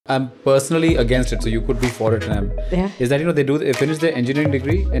I'm personally against it, so you could be for it, Ram. Yeah. Is that, they finish their engineering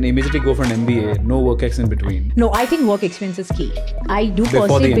degree and immediately go for an MBA, no work ex in between. No, I think work experience is key. I do Before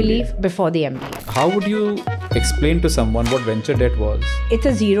personally the believe before the MBA. How would you explain to someone what venture debt was? It's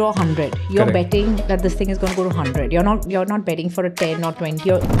a 0 or 100. You're Correct. betting that this thing is going to go to 100. You're not betting for a 10 or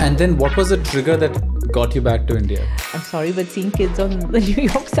 20. And then what was the trigger that got you back to India? I'm sorry, but seeing kids on the New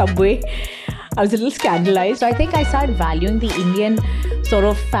York subway, I was a little scandalized. So I think I started valuing the Indian sort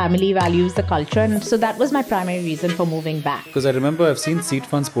of family values, the culture. And so that was my primary reason for moving back. Because I remember I've seen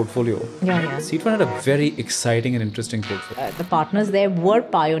SeedFund's portfolio. Yeah. SeedFund had a very exciting and interesting portfolio. The partners there were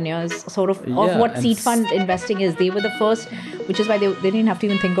pioneers of what SeedFund investing is. They were the first, which is why they didn't have to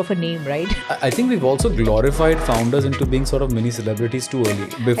even think of a name, right? I think we've also glorified founders into being sort of mini celebrities too early.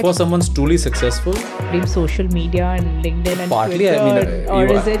 Before someone's truly successful. Blame social media and LinkedIn and Partly, Twitter, or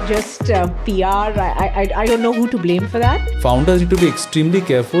is it just PR? I don't know who to blame for that. Founders need to be extremely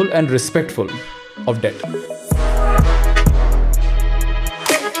careful and respectful of debt.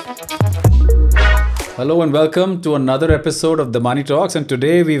 Hello and welcome to another episode of the Money Talks, and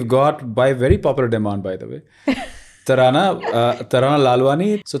today we've got, by very popular demand by the way, Tarana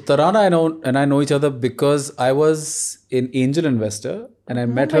Lalwani. So Tarana and I know each other because I was an angel investor and I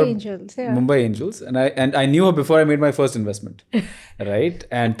met her Mumbai Angels, and I knew her before I made my first investment, right?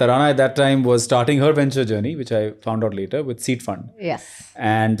 And Tarana at that time was starting her venture journey, which I found out later with SeedFund. Yes.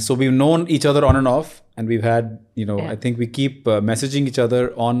 And so we've known each other on and off, and we've had, I think we keep messaging each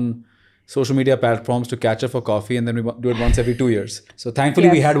other on social media platforms to catch up for coffee, and then we do it once every 2 years. So thankfully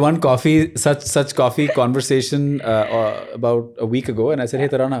we had one coffee, such coffee conversation about a week ago, and I said, hey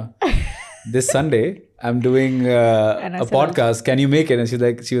Tarana, this Sunday I'm doing a podcast. Can you make it? And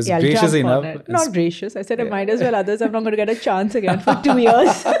she was gracious enough. Not gracious. I said I might as well. Others I'm not going to get a chance again for 2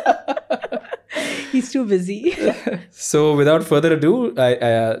 years. He's too busy. So without further ado,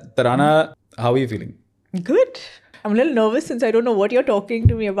 Tarana, how are you feeling? Good. I'm a little nervous since I don't know what you're talking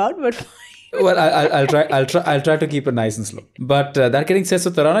to me about, but fine. Well, I'll try to keep it nice and slow. But that getting said, so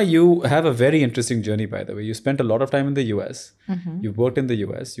Tarana, you have a very interesting journey, by the way. You spent a lot of time in the US. Mm-hmm. You worked in the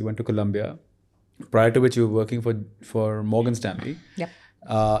US. You went to Colombia. Prior to which you were working for Morgan Stanley. Yep.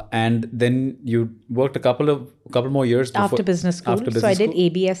 And then you worked a couple more years before, after business school. So I did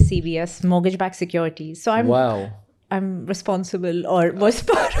ABS, CBS, mortgage-backed securities. So I'm responsible, or was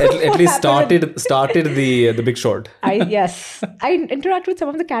part of at least started the Big Short. Yes. I interacted with some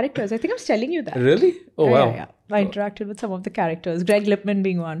of the characters. I think I was telling you that. Really? Oh, wow. Yeah. I interacted with some of the characters. Greg Lipman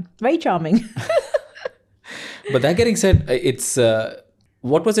being one. Very charming. But that getting said, it's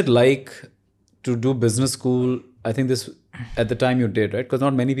what was it like to do business school? I think this at the time you did, right? Because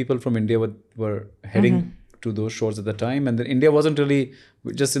not many people from India were heading to those shores at the time, and then India wasn't really,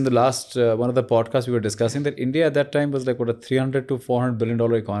 just in the last one of the podcasts we were discussing that India at that time was like a $300 to $400 billion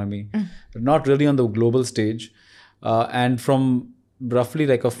economy, but not really on the global stage, and from roughly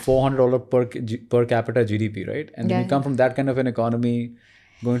like a $400 per capita GDP, right? And then you come from that kind of an economy,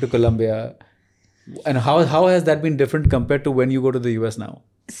 going to Colombia, and how has that been different compared to when you go to the US now?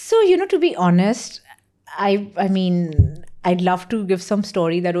 So, to be honest, I mean, I'd love to give some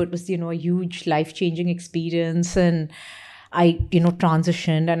story that it was, a huge life-changing experience, and I,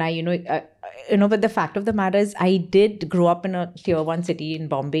 transitioned, and but the fact of the matter is I did grow up in a tier 1 city in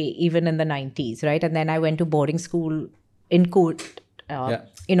Bombay, even in the 90s, right? And then I went to boarding school in Court,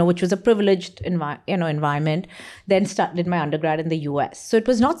 which was a privileged environment, then did my undergrad in the US. So it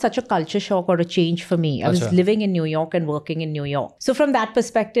was not such a culture shock or a change for me. I was living in New York and working in New York. So from that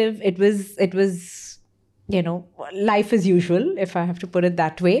perspective, it was life as usual, if I have to put it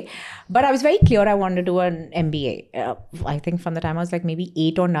that way. But I was very clear I wanted to do an MBA. I think from the time I was like maybe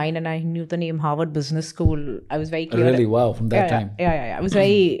 8 or 9 and I knew the name Harvard Business School, I was very clear. Really? Wow, from that time. Yeah. I was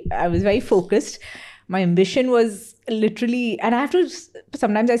very focused. My ambition was literally, and I have to,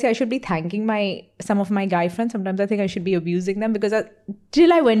 sometimes I say I should be thanking some of my guy friends. Sometimes I think I should be abusing them, because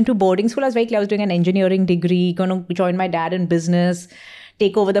till I went to boarding school, I was very clear I was doing an engineering degree, going to join my dad in business,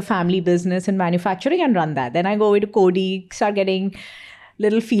 take over the family business in manufacturing and run that. Then I go away to Cody, start getting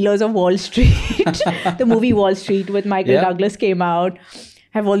little feelers of Wall Street. The movie Wall Street with Michael Douglas came out.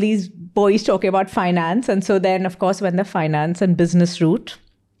 Have all these boys talking about finance. And so then, of course, went the finance and business route.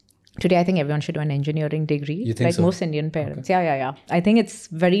 Today, I think everyone should do an engineering degree. You think like so? Most Indian parents. Okay. Yeah. I think it's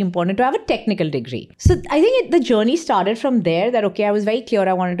very important to have a technical degree. So I think the journey started from there that, I was very clear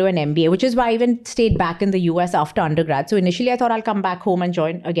I wanted to do an MBA, which is why I even stayed back in the US after undergrad. So initially I thought I'll come back home and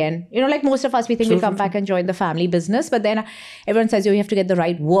join again. Like most of us, we think we'll come back and join the family business. But then everyone says you have to get the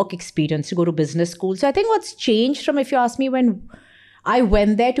right work experience to go to business school. So I think what's changed from, if you ask me, when I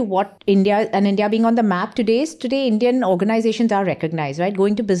went there to what India being on the map today, Indian organizations are recognized, right?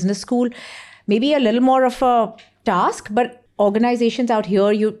 Going to business school, maybe a little more of a task, but organizations out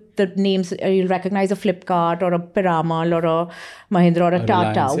here, the names, you'll recognize a Flipkart or a Piramal or a Mahindra or a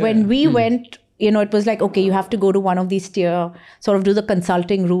Tata. Reliance, yeah. When we went, it was like, okay, you have to go to one of these tier, sort of do the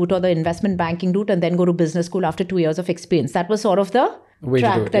consulting route or the investment banking route and then go to business school after 2 years of experience. That was sort of the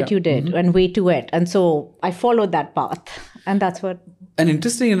track that you did and way to it. And so I followed that path. And that's what... And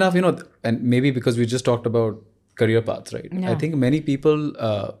interesting enough, and maybe because we just talked about career paths, right? Yeah. I think many people...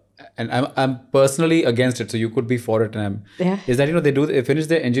 and I'm personally against it, so you could be for it. And is that they finish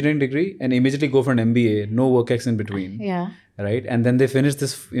their engineering degree and immediately go for an MBA, no work ex in between, right? And then they finish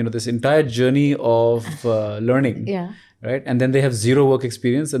this this entire journey of learning, right? And then they have zero work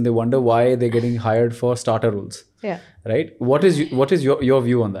experience, and they wonder why they're getting hired for starter roles, right? What is your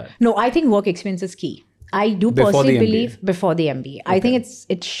view on that? No, I think work experience is key. I do personally believe before the MBA. Okay. I think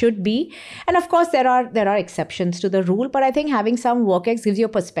it should be. And of course, there are exceptions to the rule. But I think having some work ex gives you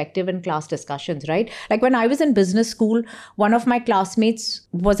a perspective in class discussions, right? Like when I was in business school, one of my classmates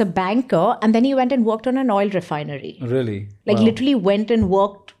was a banker. And then he went and worked on an oil refinery. Really? Like literally went and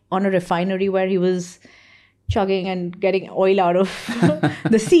worked on a refinery where he was chugging and getting oil out of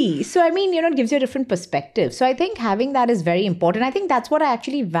the sea. So, I mean, it gives you a different perspective. So I think having that is very important. I think that's what I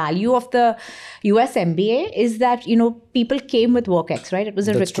actually value of the US MBA is that, people came with work ex, right? It was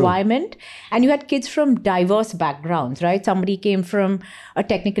a requirement. True. And you had kids from diverse backgrounds, right? Somebody came from a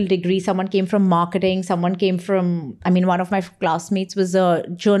technical degree. Someone came from marketing. Someone came from, one of my classmates was a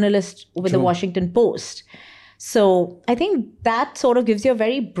journalist with the Washington Post. So I think that sort of gives you a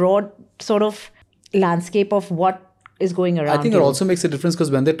very broad sort of landscape of what is going around. I think it also makes a difference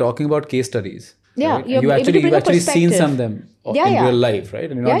because when they're talking about case studies, right? you've actually seen some of them in real life, right?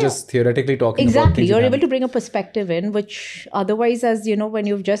 And you're not just theoretically talking about things. You're able to bring a perspective in, which otherwise, as when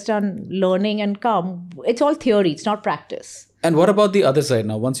you've just done learning and come, it's all theory, it's not practice. And what about the other side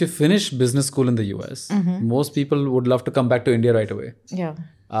now? Once you finish business school in the US, most people would love to come back to India right away. Yeah.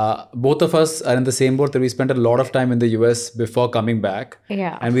 Both of us are in the same boat that we spent a lot of time in the US before coming back.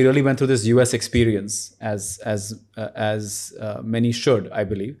 Yeah. And we really went through this US experience as many should, I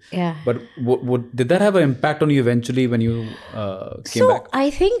believe. Yeah. But did that have an impact on you eventually when you came back? So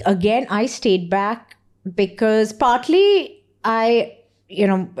I think, again, I stayed back because partly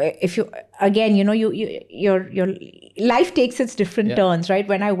if you, again, your life takes its different turns, right?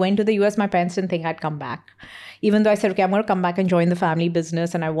 When I went to the US, my parents didn't think I'd come back. Even though I said, okay, I'm going to come back and join the family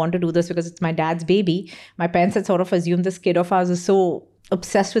business and I want to do this because it's my dad's baby. My parents had sort of assumed this kid of ours is so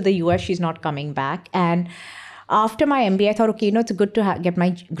obsessed with the US, she's not coming back. And after my MBA, I thought, okay, it's good to get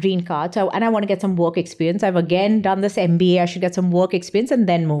my green card. And I want to get some work experience. I've again done this MBA. I should get some work experience and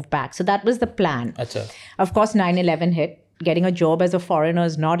then move back. So that was the plan. Achha. Of course, 9/11 hit. Getting a job as a foreigner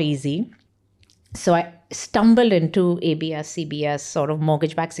is not easy. So I stumbled into ABS, CBS, sort of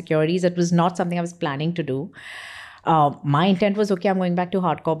mortgage-backed securities. It was not something I was planning to do. My intent was, okay, I'm going back to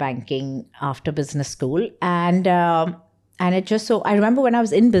hardcore banking after business school. And it just so, I remember when I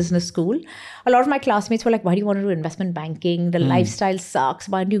was in business school, a lot of my classmates were like, why do you want to do investment banking? The lifestyle sucks.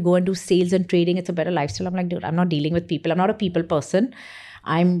 Why don't you go and do sales and trading? It's a better lifestyle. I'm like, dude, I'm not dealing with people. I'm not a people person.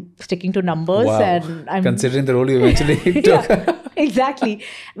 I'm sticking to numbers. Wow. And I'm considering the role you eventually took. Exactly.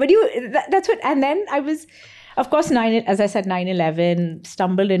 But that's what, and then I was, of course, as I said, 9/11,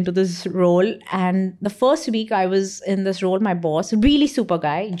 stumbled into this role. And the first week I was in this role, my boss, really super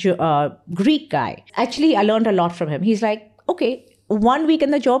guy, Greek guy. Actually, I learned a lot from him. He's like, okay, 1 week in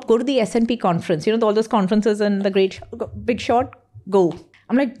the job, go to the S&P conference. All those conferences and the great big short, go.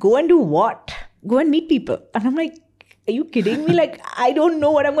 I'm like, go and do what? Go and meet people. And I'm like, are you kidding me? Like, I don't know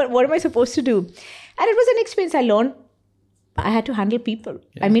what am I supposed to do? And it was an experience I learned. I had to handle people.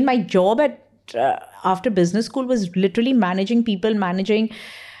 Yeah. My job after business school was literally managing people, managing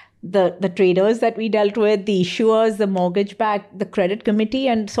the traders that we dealt with, the issuers, the mortgage back, the credit committee,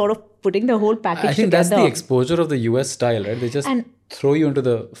 and sort of putting the whole package together. I think that's the exposure of the US style, right? They just throw you into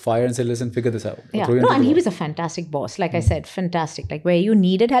the fire and say, listen, figure this out. Yeah. And he was a fantastic boss. Like I said, fantastic. Like where you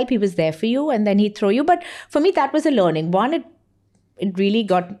needed help, he was there for you and then he'd throw you. But for me, that was a learning. One, it really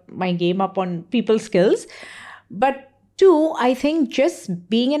got my game up on people skills. But two, I think just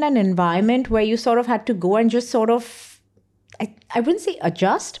being in an environment where you sort of had to go and just sort of, I wouldn't say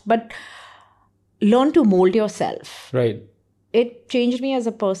adjust, but learn to mold yourself. Right. It changed me as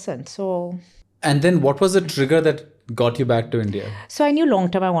a person. So. And then what was the trigger that got you back to India? So I knew long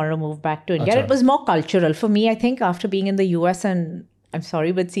term I wanted to move back to India. Achha. It was more cultural. For me, I think after being in the US and I'm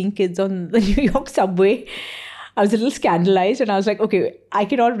sorry, but seeing kids on the New York subway, I was a little scandalized, and I was like, okay, I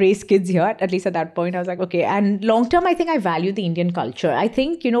cannot raise kids here. At least at that point, I was like, okay. And long term, I think I value the Indian culture. I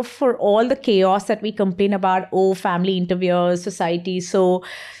think, for all the chaos that we complain about, family interferes, society, so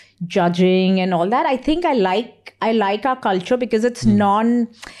judging and all that, I think I like our culture because it's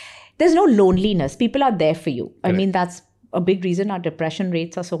there's no loneliness. People are there for you. Correct. I mean, that's a big reason our depression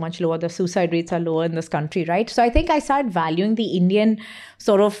rates are so much lower. The suicide rates are lower in this country, right? So I think I started valuing the Indian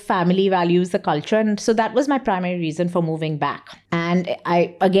sort of family values, the culture. And so that was my primary reason for moving back. And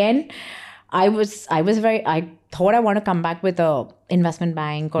I thought I want to come back with a investment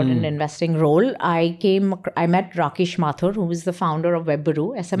bank or an investing role. I met Rakesh Mathur, who is the founder of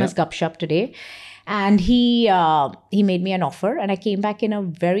Weburu, SMS Gupshup today. And he made me an offer, and I came back in a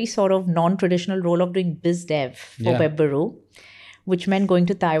very sort of non-traditional role of doing biz dev for Weburu, which meant going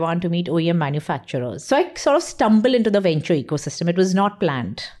to Taiwan to meet OEM manufacturers. So I sort of stumbled into the venture ecosystem. It was not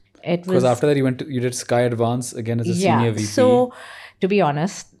planned. Because after that you did Sky Advance again as a senior VP. So to be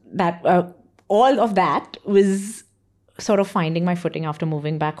honest, that all of that was sort of finding my footing after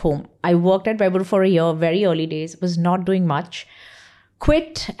moving back home. I worked at Weburu for a year, very early days, was not doing much.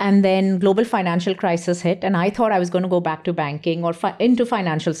 Quit, and then global financial crisis hit, and I thought I was going to go back to banking or into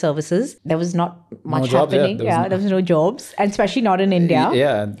financial services. There was not much happening. There was no jobs, and especially not in India.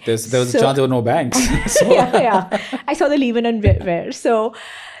 Yeah, there was a chance there were no banks. I saw the Lehman and Ware. So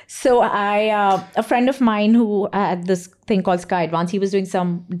a friend of mine who had this thing called Sky Advance, he was doing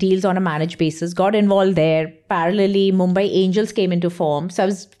some deals on a managed basis, got involved there. Parallelly, Mumbai Angels came into form. So I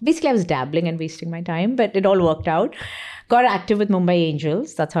was dabbling and wasting my time, but it all worked out. Got active with Mumbai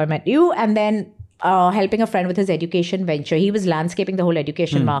Angels. That's how I met you. And then helping a friend with his education venture. He was landscaping the whole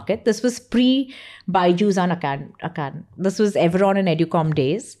education market. This was pre-Byju's and 𝐓𝐴N. This was Everon and EduCom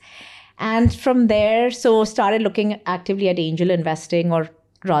days. And from there, so started looking actively at angel investing, or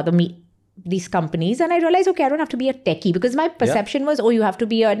rather these companies. And I realized, okay, I don't have to be a techie, because my perception was, you have to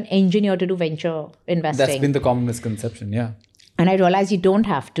be an engineer to do venture investing. That's been the common misconception, yeah. And I realized you don't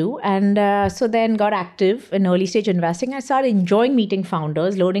have to. And so then got active in early stage investing. I started enjoying meeting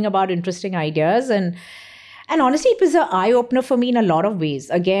founders, learning about interesting ideas. And honestly, it was an eye-opener for me in a lot of ways.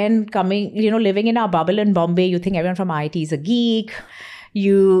 Again, living in our bubble in Bombay, you think everyone from IT is a geek.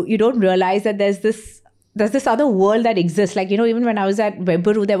 You don't realize that there's this other world that exists. Like, even when I was at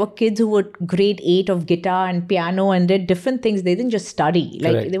Weburu, there were kids who were grade 8 of guitar and piano and did different things. They didn't just study.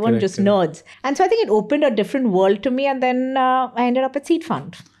 They weren't just nerds. And so I think it opened a different world to me. And then I ended up at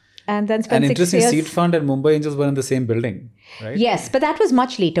SeedFund. And then spent 6 years. Interesting, SeedFund and Mumbai Angels were in the same building, right? Yes, but that was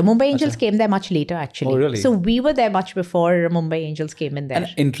much later. Mumbai Angels came there much later, actually. Oh, really? So we were there much before Mumbai Angels came in there. And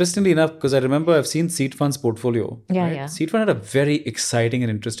interestingly enough, because I remember I've seen SeedFund's portfolio. Yeah, right? yeah. SeedFund had a very exciting and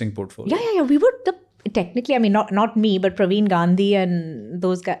interesting portfolio. Yeah. We were technically, I mean, not me, but Praveen Gandhi and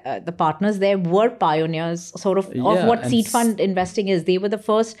those guys, the partners there were pioneers of what SeedFund investing is. They were the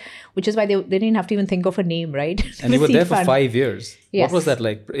first, which is why they didn't have to even think of a name, right? And you were there for 5 years. Yes. What was that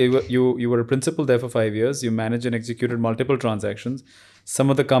like? You were a principal there for 5 years. You managed and executed multiple transactions. Some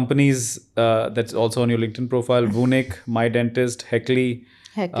of the companies that's also on your LinkedIn profile, 𝐕𝐞𝐧𝐿, My Dentist,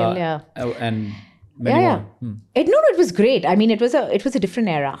 𝐓𝐚𝐫𝐿, and many more. It was great. I mean, it was a different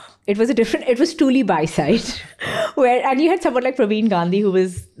era. It was truly buy side, and you had someone like Praveen Gandhi, who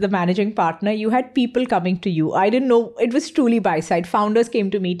was the managing partner. You had people coming to you. I didn't know, it was truly buy side. Founders came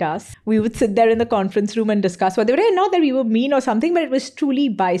to meet us. We would sit there in the conference room and discuss what they were. Not that we were mean or something, but it was truly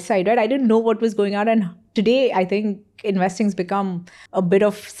buy side, right? I didn't know what was going on. And today, I think investing's become a bit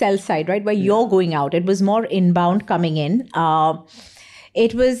of sell side, right? Where you're going out. It was more inbound coming in.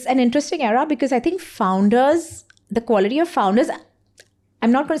 It was an interesting era because I think the quality of founders,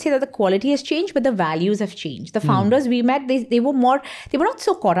 I'm not going to say that the quality has changed, but the values have changed. The founders we met, they were not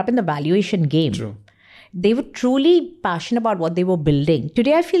so caught up in the valuation game. True. They were truly passionate about what they were building.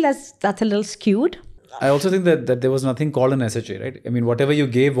 Today, I feel that's a little skewed. I also think that there was nothing called an SHA, right? I mean, whatever you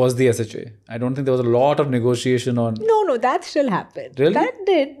gave was the SHA. I don't think there was a lot of negotiation on... No, that still happened. Really? That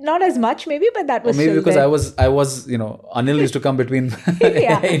did. Not as much maybe, but that was maybe still because there. I was, Anil used to come between,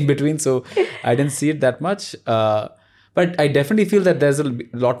 in between, so I didn't see it that much. But I definitely feel that there's a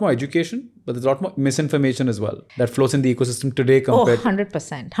lot more education, but there's a lot more misinformation as well that flows in the ecosystem today compared...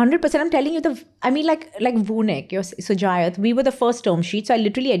 100%. 100%. I'm telling you, like 𝐕𝐞𝐧𝐿, Sujayat, we were the first term sheet. So I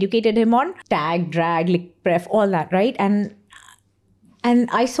literally educated him on tag, drag, lick, pref, all that, right? And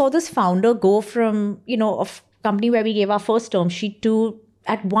I saw this founder go from, a company where we gave our first term sheet to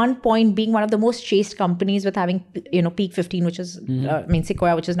at one point being one of the most chased companies with having, peak 15, which is,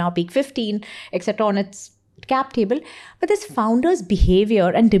 Sequoia, which is now peak 15, etc. on its cap table. But this founder's behavior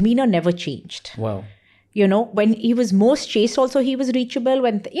and demeanor never changed. Wow. When he was most chased also, he was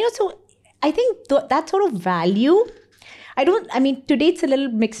reachable. So I think that sort of value, today it's a little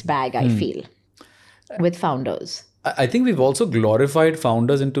mixed bag, I feel, with founders. I think we've also glorified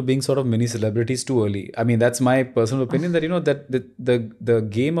founders into being sort of mini celebrities too early. I mean, that's my personal opinion that, that the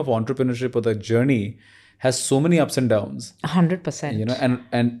game of entrepreneurship or the journey has so many ups and downs. 100%.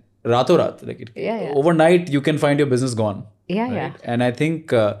 And rato rat, overnight you can find your business gone. Yeah. And I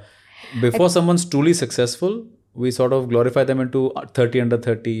think before someone's truly successful, we sort of glorify them into 30 under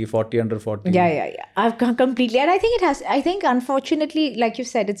 30, 40 under 40. Yeah. I've completely. And I think unfortunately, like you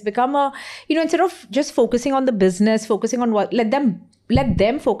said, it's become instead of just focusing on the business, focusing on let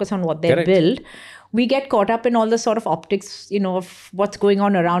them focus on what they Correct. build. We get caught up in all the sort of optics, of what's going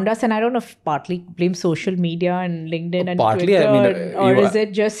on around us. And I don't know if partly blame social media and LinkedIn and partly, Twitter, or is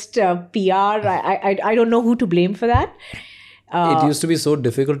it just PR? I don't know who to blame for that. It used to be so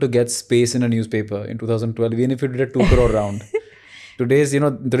difficult to get space in a newspaper in 2012, even if you did a 2 crore round. Today's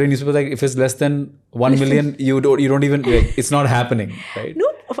newspaper, like if it's less than 1 million, you don't even, it's not happening, right? No,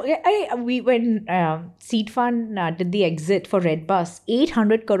 when SeedFund did the exit for Redbus,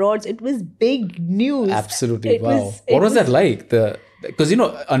 800 crores, it was big news. Absolutely, wow. What was that like? Because,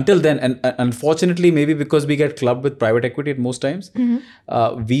 until then, and unfortunately, maybe because we get clubbed with private equity at most times,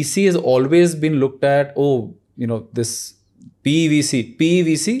 VC has always been looked at, this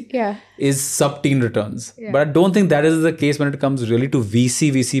PEVC is sub-teen returns. Yeah. But I don't think that is the case when it comes really to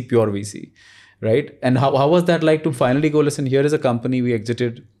VC, pure VC, right? And how was that like to finally go, listen, here is a company we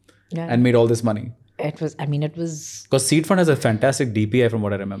exited and made all this money? It was... Because SeedFund has a fantastic DPI from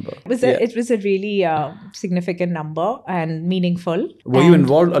what I remember. It was a really significant number and meaningful. Were you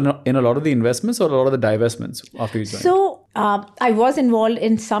involved in a lot of the investments or a lot of the divestments after you joined? So I was involved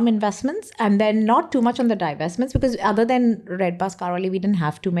in some investments and then not too much on the divestments because other than Redbus, Karoli, we didn't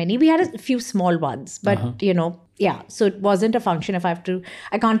have too many. We had a few small ones, but so it wasn't a function if I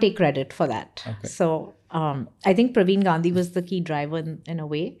can't take credit for that. Okay. So... I think Praveen Gandhi was the key driver in a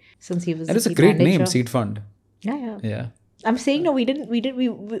way, since he was. And it's a great name, SeedFund. Yeah. I'm saying no, we didn't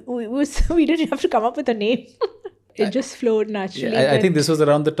have to come up with a name. It just flowed naturally. Yeah, I think this was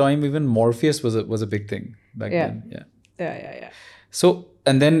around the time even Morpheus was a big thing back then. Yeah. So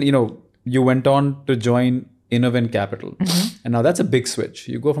and then you went on to join InnoVen Capital. And now that's a big switch.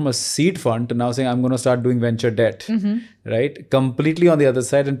 You go from a seed fund to now saying, I'm going to start doing venture debt, right? Completely on the other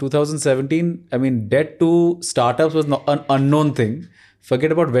side. In 2017, debt to startups was an unknown thing.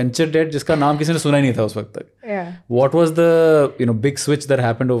 Forget about venture debt, jiska naam kisi ne suna hi nahi tha us waqt tak. Yeah. What was the big switch that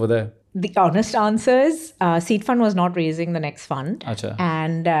happened over there? The honest answer is SeedFund was not raising the next fund. Achha.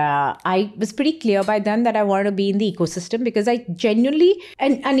 And I was pretty clear by then that I wanted to be in the ecosystem because I genuinely,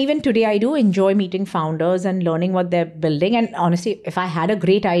 and even today I do enjoy meeting founders and learning what they're building. And honestly, if I had a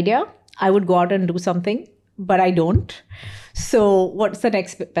great idea, I would go out and do something, but I don't. So what's the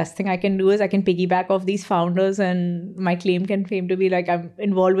next best thing I can do is I can piggyback off these founders and my claim can fame to be like I'm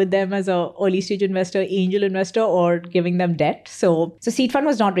involved with them as a early stage investor, angel investor, or giving them debt. So SeedFund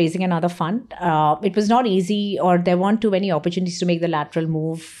was not raising another fund. It was not easy, or there weren't too many opportunities to make the lateral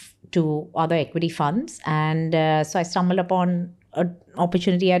move to other equity funds. And so I stumbled upon an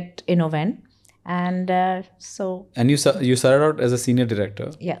opportunity at InnoVen. And and you started out as a senior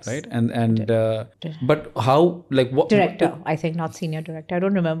director, yes, right? And but how, like, what director? I think not senior director. I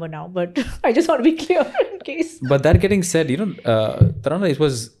don't remember now, but I just want to be clear in case. But that getting said, Tarana, it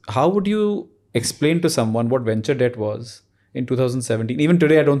was, how would you explain to someone what venture debt was in 2017? Even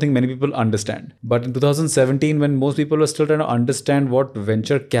today, I don't think many people understand. But in 2017, when most people were still trying to understand what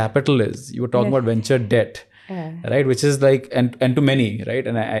venture capital is, you were talking about venture debt. Right, which is like, and to many, right,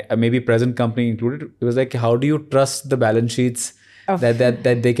 and I maybe present company included, it was like, how do you trust the balance sheets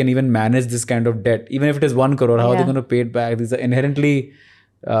that they can even manage this kind of debt, even if it is 1 crore? How are they going to pay it back? These are inherently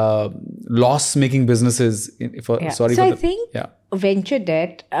loss-making businesses. I think venture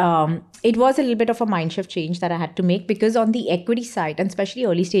debt, it was a little bit of a mind shift change that I had to make, because on the equity side, and especially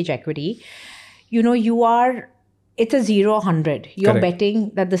early stage equity, it's a 0 or 100. You're Correct.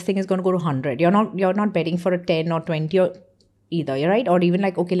 betting that this thing is going to go to 100. You're not betting for a 10 or 20 or either, right? Or even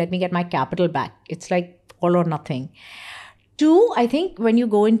like, okay, let me get my capital back. It's like all or nothing. 2, I think when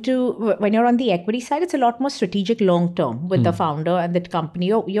you're on the equity side, it's a lot more strategic long term with the founder and the company.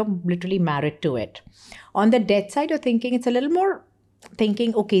 You're literally married to it. On the debt side, you're thinking, it's a little more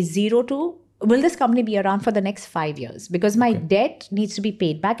thinking, okay, 0 to, will this company be around for the next 5 years? Because my debt needs to be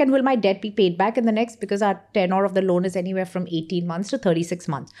paid back. And will my debt be paid back in the next, because our tenor of the loan is anywhere from 18 months to 36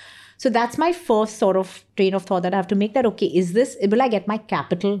 months. So that's my first sort of train of thought that I have to make, that, okay, will I get my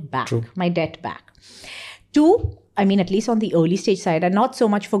capital back, my debt back? 2, I mean, at least on the early stage side, and not so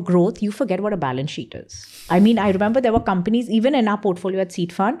much for growth, you forget what a balance sheet is. I mean, I remember there were companies, even in our portfolio at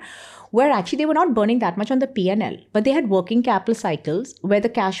SeedFund, where actually they were not burning that much on the P&L, but they had working capital cycles where the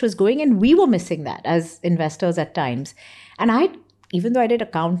cash was going, and we were missing that as investors at times. And even though I did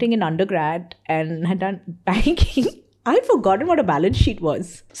accounting in undergrad and had done banking, I'd forgotten what a balance sheet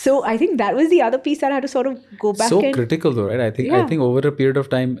was. So I think that was the other piece that I had to sort of go back. So critical though, right? I think over a period of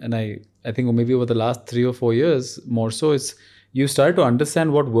time, and I think maybe over the last 3 or 4 years more so, is you start to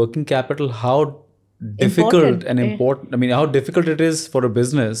understand what working capital, how difficult and important, I mean, how difficult it is for a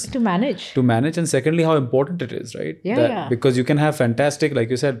business to manage, and secondly, how important it is, right? Because you can have fantastic, like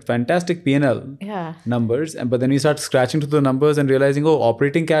you said, fantastic P&L numbers, but then you start scratching to the numbers and realizing, oh,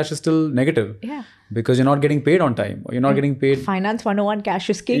 operating cash is still negative. Because you're not getting paid on time, or you're not getting paid. Finance 101, cash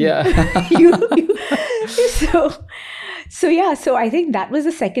is king. So I think that was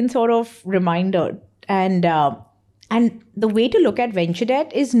the second sort of reminder. And the way to look at venture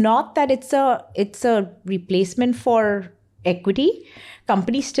debt is not that it's a replacement for equity.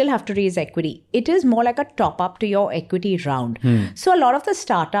 Companies still have to raise equity. It is more like a top up to your equity round. So a lot of the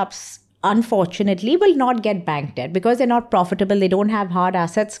startups, unfortunately, will not get bank debt because they're not profitable. They don't have hard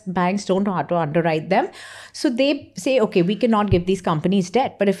assets. Banks don't know how to underwrite them. So they say, okay, we cannot give these companies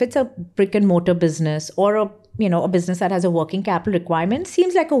debt. But if it's a brick and mortar business or a business that has a working capital requirement,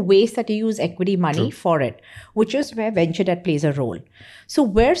 seems like a waste that you use equity money for it, which is where venture debt plays a role. So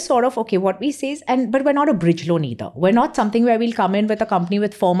we're sort of, okay, what we say is, but we're not a bridge loan either. We're not something where we'll come in with a company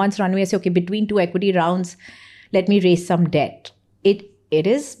with 4 months runway and say, okay, between 2 equity rounds, let me raise some debt. It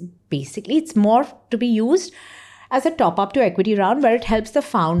is basically, it's more to be used as a top up to equity round where it helps the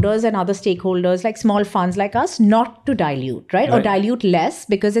founders and other stakeholders like small funds like us not to dilute, right? Or dilute less,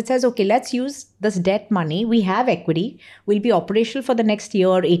 because it says, okay, let's use this debt money. We have equity. We'll be operational for the next year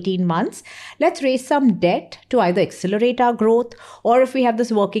or 18 months. Let's raise some debt to either accelerate our growth, or if we have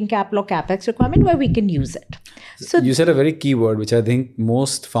this working capital or capex requirement where we can use it. So you said a very key word, which I think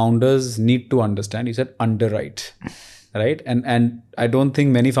most founders need to understand. You said underwrite. Right. And I don't think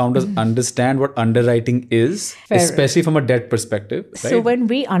many founders understand what underwriting is, especially from a debt perspective. Right? So when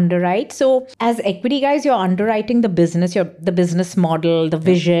we underwrite, so as equity guys, you're underwriting the business, the business model, the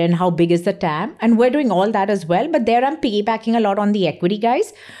vision, how big is the TAM. And we're doing all that as well. But there I'm piggybacking a lot on the equity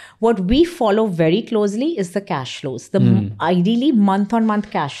guys. What we follow very closely is the cash flows, ideally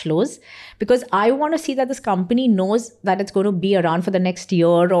month-on-month cash flows, because I want to see that this company knows that it's going to be around for the next year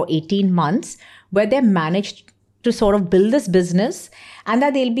or 18 months, where they're managed to sort of build this business, and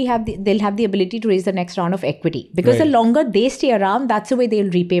that they'll have the ability to raise the next round of equity. Because the longer they stay around, that's the way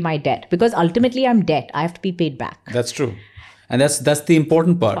they'll repay my debt. Because ultimately I'm debt. I have to be paid back. That's true. And that's the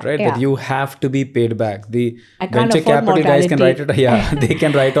important part, right? That you have to be paid back. The venture capital guys can write it. They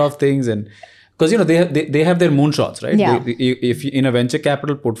can write off things, and because they have their moonshots, right? If in a venture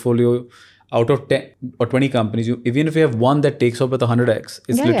capital portfolio, out of 10 or 20 companies, even if you have one that takes off with 100x,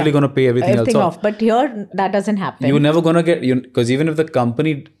 it's literally going to pay everything else off. But here, that doesn't happen. You're never going to get, because even if the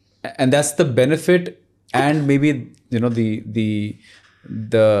company, and that's the benefit, and maybe the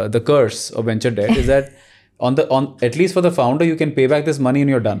curse of venture debt is that on at least for the founder, you can pay back this money and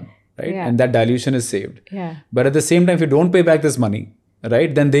you're done, right? And that dilution is saved. But at the same time, if you don't pay back this money,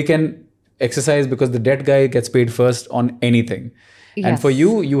 right, then they can exercise, because the debt guy gets paid first on anything. And for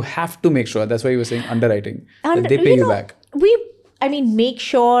you have to make sure, that's why you were saying underwriting, that they pay you back. Make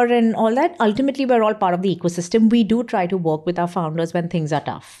sure and all that. Ultimately, we're all part of the ecosystem. We do try to work with our founders when things are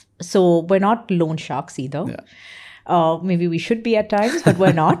tough. So we're not loan sharks either. Maybe we should be at times, but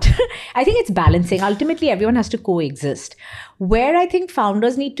we're not. I think it's balancing. Ultimately, everyone has to coexist. Where I think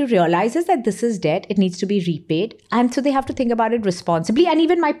founders need to realize is that this is debt. It needs to be repaid. And so they have to think about it responsibly. And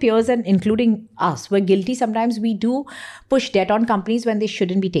even my peers, and including us, we're guilty. Sometimes we do push debt on companies when they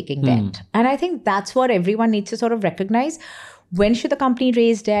shouldn't be taking debt. And I think that's what everyone needs to sort of recognize. When should the company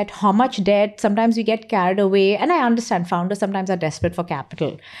raise debt? How much debt? Sometimes we get carried away. And I understand founders sometimes are desperate for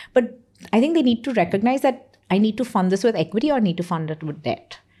capital. But I think they need to recognize that I need to fund this with equity or I need to fund it with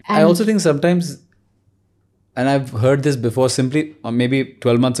debt. And I also think sometimes, and I've heard this before, simply maybe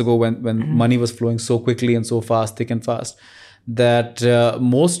 12 months ago when money was flowing so quickly and so fast, thick and fast, that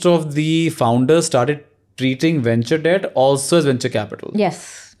most of the founders started treating venture debt also as venture capital.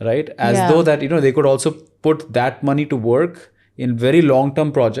 Yes. Right? As though that, they could also put that money to work in very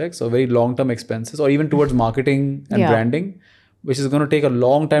long-term projects or very long-term expenses, or even towards marketing and branding, which is going to take a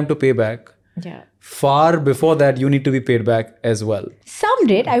long time to pay back. Far before that, you need to be paid back as well. Some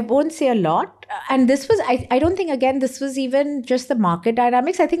did. I won't say a lot. And this was, I don't think, again, this was even just the market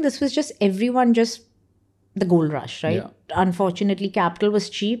dynamics. I think this was just everyone, just the gold rush, right? Unfortunately, capital was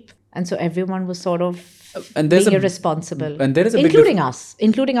cheap. And so everyone was sort of and being irresponsible, and there is a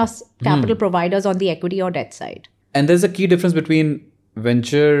including us capital providers on the equity or debt side. And there's a key difference between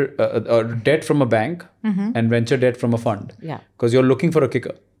venture or debt from a bank and venture debt from a fund. Yeah. Because you're looking for a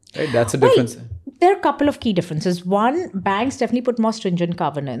kicker, right? That's a difference. There are a couple of key differences. One, banks definitely put more stringent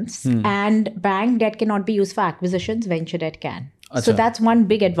covenants, and bank debt cannot be used for acquisitions, venture debt can. So that's one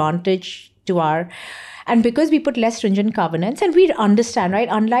big advantage to our... And because we put less stringent covenants, and we understand, right?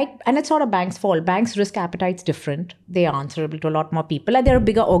 And it's not a bank's fault. Banks' risk appetite's different. They are answerable to a lot more people, and they're a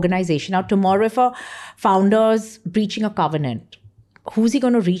bigger organization. Now, tomorrow, if a founder's breaching a covenant, who's he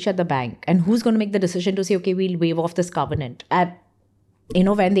going to reach at the bank? And who's going to make the decision to say, okay, we'll waive off this covenant?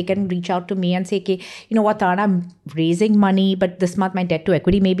 When they can reach out to me and say, okay, you know what, Tarana, I'm raising money, but this month my debt to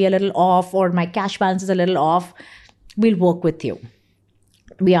equity may be a little off, or my cash balance is a little off. We'll work with you.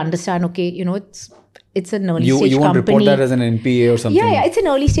 We understand, okay, it's an early stage company. You won't report that as an NPA or something? Yeah, it's an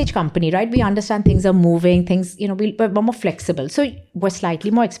early stage company, right? We understand things are moving, we're more flexible. So we're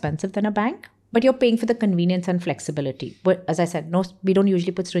slightly more expensive than a bank, but you're paying for the convenience and flexibility. But as I said, no, we don't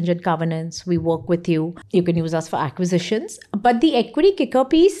usually put stringent covenants. We work with you. You can use us for acquisitions. But the equity kicker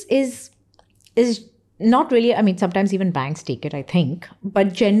piece is not really, sometimes even banks take it, I think.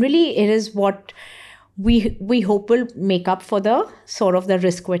 But generally, it is what we hope will make up for the sort of the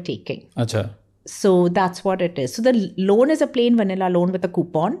risk we're taking. Acha. So that's what it is. So the loan is a plain vanilla loan with a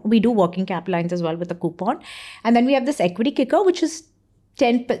coupon. We do working capital lines as well with a coupon. And then we have this equity kicker, which is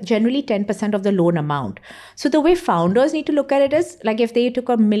generally 10% of the loan amount. So the way founders need to look at it is, like, if they took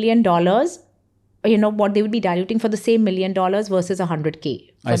 $1 million, what they would be diluting for the same $1 million versus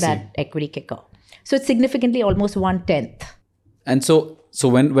 100K for that equity kicker. So it's significantly almost 1/10. And so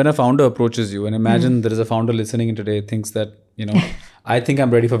when a founder approaches you, and imagine there is a founder listening in today, thinks that, I think I'm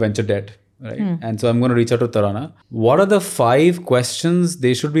ready for venture debt. Right. And so I'm going to reach out to Tarana. What are the 5 questions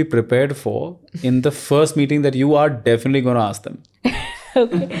they should be prepared for in the first meeting that you are definitely going to ask them?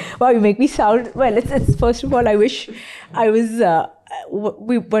 Okay. Wow, you make me sound... Well, it's first of all, I wish I was...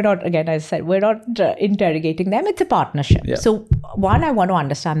 we're not, again, as I said, we're not interrogating them. It's a partnership. Yeah. So one, I want to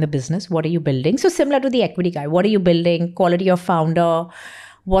understand the business. What are you building? So similar to the equity guy, what are you building? Quality of founder?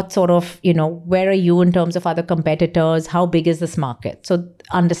 What sort of, where are you in terms of other competitors? How big is this market? So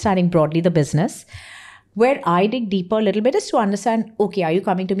understanding broadly the business. Where I dig deeper a little bit is to understand, okay, are you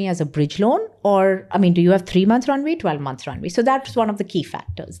coming to me as a bridge loan? Or, do you have 3 months runway, 12 months runway? So that's one of the key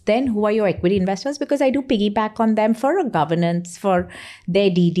factors. Then who are your equity investors? Because I do piggyback on them for a governance, for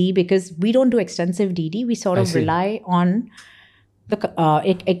their DD, because we don't do extensive DD. We sort of rely on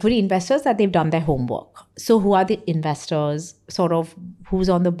the equity investors that they've done their homework. So who are the investors? Sort of who's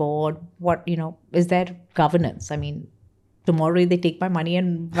on the board? What, is there governance? Tomorrow they take my money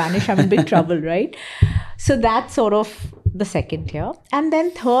and vanish, I'm in big trouble, right? So that's sort of the second tier. And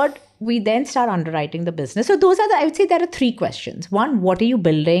then third, we then start underwriting the business. So those are I would say there are 3 questions. One, what are you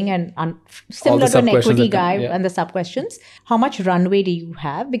building? And similar to an equity guy and the sub questions, how much runway do you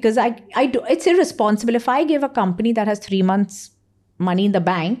have? Because it's irresponsible. If I give a company that has 3 months money in the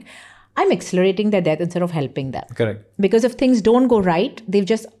bank, I'm accelerating their death instead of helping them. Correct. Because if things don't go right, they've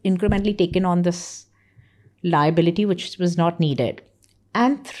just incrementally taken on this liability which was not needed.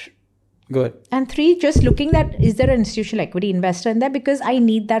 And Good. And 3, just looking at, is there an institutional equity investor in there? Because I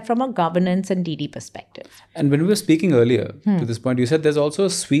need that from a governance and DD perspective. And when we were speaking earlier to this point, you said there's also a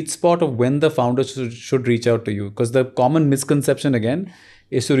sweet spot of when the founder should reach out to you. Because the common misconception again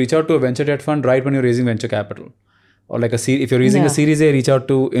is to reach out to a venture debt fund right when you're raising venture capital. Or like if you're raising a Series A, reach out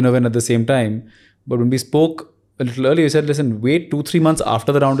to InnoVen at the same time. But when we spoke a little earlier, you said, listen, wait 2-3 months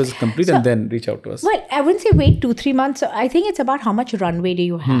after the round is complete and then reach out to us. Well, I wouldn't say wait 2-3 months. I think it's about how much runway do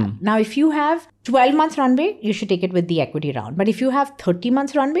you have. Now, if you have 12 months runway, you should take it with the equity round. But if you have 30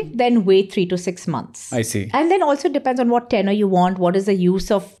 months runway, then wait 3 to 6 months. I see. And then also depends on what tenor you want. What is the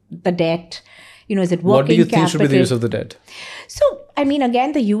use of the debt? Is it working capital? What do you think should be the use of the debt? So,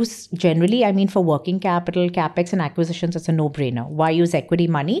 again, the use generally, for working capital, capex and acquisitions, it's a no-brainer. Why use equity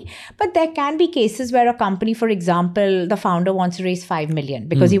money? But there can be cases where a company, for example, the founder wants to raise 5 million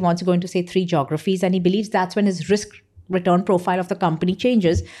because he wants to go into, say, 3 geographies, and he believes that's when his risk return profile of the company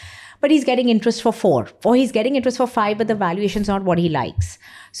changes. But he's getting interest for 4, or he's getting interest for 5, but the valuation's not what he likes.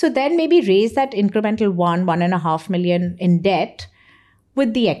 So then maybe raise that incremental 1.5 million in debt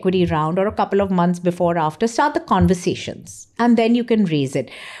with the equity round, or a couple of months before or after, start the conversations, and then you can raise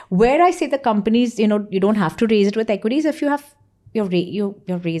it. Where I say the companies, you don't have to raise it with equities. If you have, you're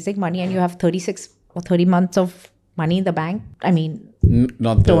raising money and you have 36 or 30 months of money in the bank,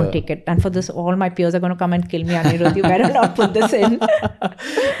 don't take it. And for this, all my peers are going to come and kill me, Anirudh. You better not put this in.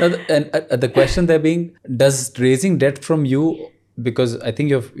 And the question there being, does raising debt from you because I think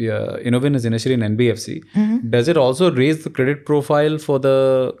your InnoVen is initially an NBFC. Does it also raise the credit profile for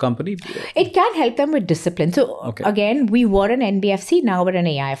the company? It can help them with discipline. So again, we were an NBFC, now we're an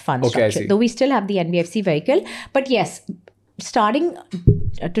AIF fund structure. Though we still have the NBFC vehicle. But yes, starting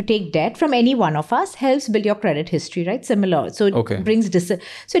to take debt from any one of us helps build your credit history, right? Similar. So it brings so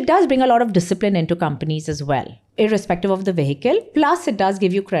it does bring a lot of discipline into companies as well, irrespective of the vehicle. Plus, it does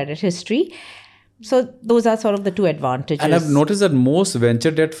give you credit history. So those are sort of the two advantages. And I've noticed that most venture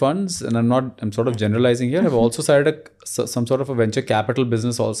debt funds, and I'm sort of generalizing here, have also started some sort of a venture capital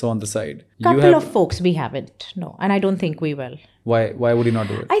business also on the side. Couple of folks we haven't, no, and I don't think we will. Why would you not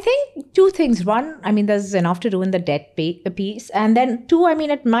do it? I think two things. One, I mean, there's enough to do in the debt piece. And then two, I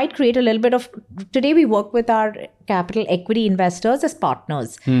mean, it might create a little bit of, today we work with our capital equity investors as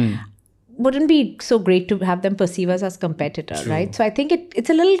partners. Wouldn't be so great to have them perceive us as competitor, right? So I think it's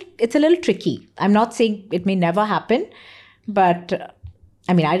a little tricky. I'm not saying it may never happen, but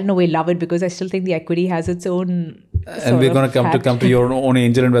I mean, I don't know, we love it because I still think the equity has its own. And we're going to come to your own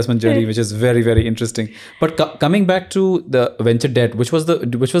angel investment journey, which is very, very interesting. But coming back to the venture debt, which was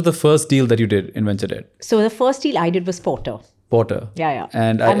the first deal that you did in venture debt? So the first deal I did was Porter. Yeah.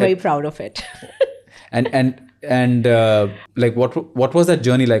 And I'm very proud of it. And like what was that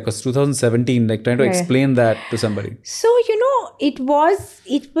journey like? Because 2017, like trying to explain that to somebody. So it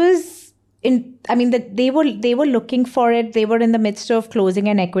was in, I mean, that they were looking for it. They were in the midst of closing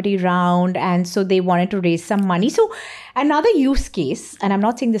an equity round, and so they wanted to raise some money. So another use case, and I'm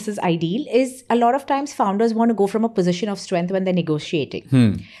not saying this is ideal, is a lot of times founders want to go from a position of strength when they're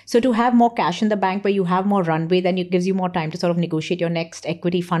negotiating. So to have more cash in the bank where you have more runway, then it gives you more time to sort of negotiate your next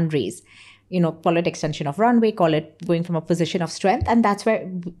equity fundraise. Call it extension of runway, call it going from a position of strength. And that's where,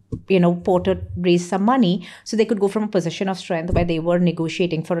 Porter raised some money so they could go from a position of strength where they were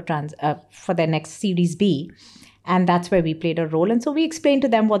negotiating for for their next Series B. And that's where we played a role. And so we explained to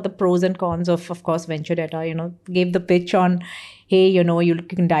them what the pros and cons of course, venture debt are, gave the pitch on, hey, you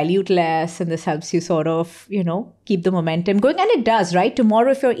can dilute less and this helps you sort of, keep the momentum going. And it does, right?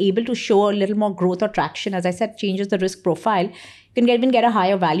 Tomorrow, if you're able to show a little more growth or traction, as I said, changes the risk profile, you can even get a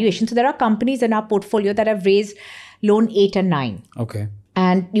higher valuation. So there are companies in our portfolio that have raised loan 8 and 9. Okay.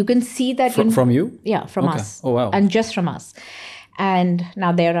 And you can see that. From you? Yeah, from us. Oh, wow. And just from us. And now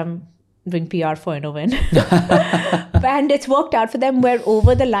I'm doing PR for InnoVen. And it's worked out for them where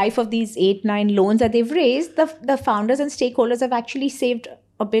over the life of these 8, 9 loans that they've raised, the founders and stakeholders have actually saved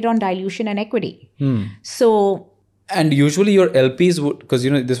a bit on dilution and equity. So... And usually your LPs would, because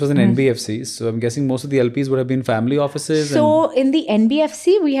this was an NBFC, so I'm guessing most of the LPs would have been family offices. So in the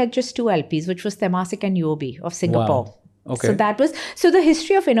NBFC, we had just 2 LPs, which was Temasek and UOB of Singapore. Wow. Okay. So the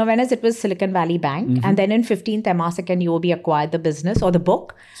history of InnoVen is it was Silicon Valley Bank, and then in 15, Temasek and UOB acquired the business or the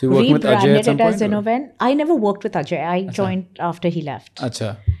book. So you working with Ajay at some point? Rebranded it as InnoVen. I never worked with Ajay. I joined after he left.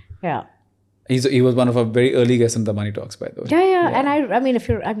 Acha. Yeah. He was one of our very early guests in the Money Talks, by the way. Yeah. And I mean,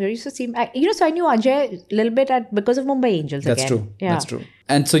 I'm very used to see him. So I knew Ajay a little bit because of Mumbai Angels. That's true. Yeah. That's true.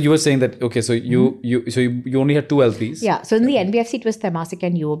 And so you were saying that, okay, so you only had 2 LPs. Yeah. So in the NBFC, it was Temasek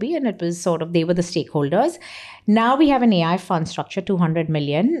and UOB, and it was sort of, they were the stakeholders. Now we have an AI fund structure, 200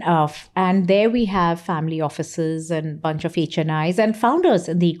 million. And there we have family offices and a bunch of HNIs and founders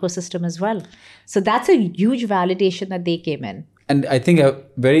in the ecosystem as well. So that's a huge validation that they came in. And I think I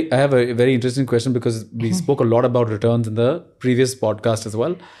have a very interesting question because we spoke a lot about returns in the previous podcast as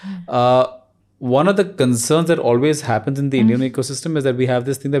well. One of the concerns that always happens in the Indian ecosystem is that we have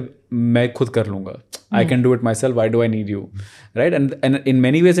this thing that मैं खुद कर लूँगा. I can do it myself. Why do I need you? Right? And in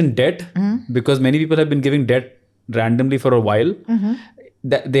many ways in debt, because many people have been giving debt randomly for a while,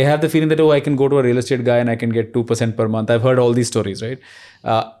 that they have the feeling that, I can go to a real estate guy and I can get 2% per month. I've heard all these stories, right?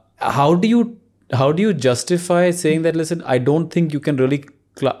 How do you justify saying that, listen, I don't think you can really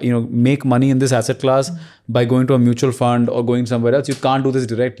make money in this asset class by going to a mutual fund or going somewhere else? You can't do this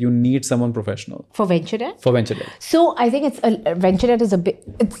direct. You need someone professional. For venture debt? For venture debt. So I think venture debt is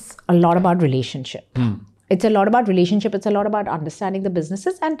it's a lot about relationship. It's a lot about relationship. It's a lot about understanding the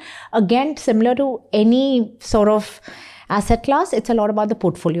businesses. And again, similar to any sort of asset class, it's a lot about the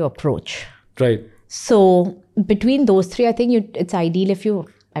portfolio approach. Right. So between those 3, I think it's ideal if you...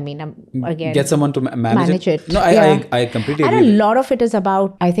 again, get someone to manage it. No, I completely agree. And a lot of it is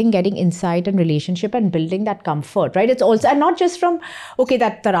about, I think, getting insight and relationship and building that comfort, right? It's also, and not just from,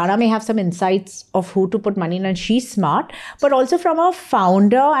 that Tarana may have some insights of who to put money in and she's smart, but also from a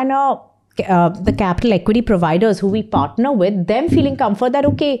founder and the capital equity providers who we partner with, them feeling comfort that,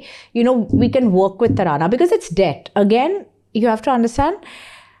 we can work with Tarana because it's debt. Again, you have to understand,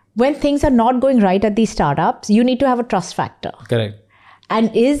 when things are not going right at these startups, you need to have a trust factor. Correct.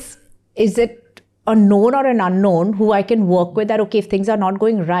 And is it a known or an unknown who I can work with, that, okay, if things are not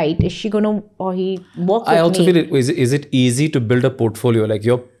going right, is she going to, or he work with me? I also feel is it easy to build a portfolio? Like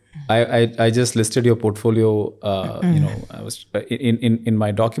I just listed your portfolio, I was in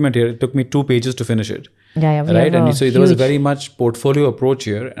my document here, it took me 2 pages to finish it. Right. And so there was a very much portfolio approach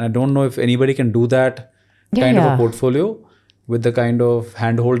here. And I don't know if anybody can do that kind of a portfolio with the kind of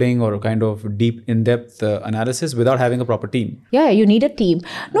hand-holding or kind of deep, in-depth analysis without having a proper team. Yeah, you need a team.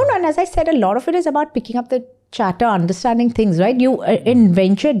 No, and as I said, a lot of it is about picking up the chatter, understanding things, right? You in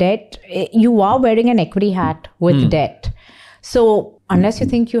venture debt, you are wearing an equity hat with debt. So unless you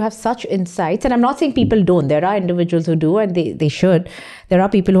think you have such insights, and I'm not saying people don't, there are individuals who do, and they should. There are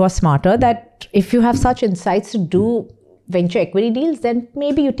people who are smarter, that if you have such insights to do venture equity deals, then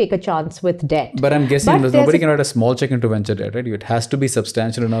maybe you take a chance with debt. But I'm guessing nobody can write a small check into venture debt, right? It has to be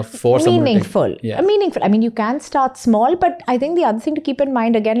substantial enough for someone to take. Meaningful. I mean, you can start small, but I think the other thing to keep in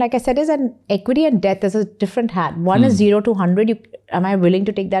mind, again, like I said, is an equity and debt, there's a different hat. One is 0 to 100. Am I willing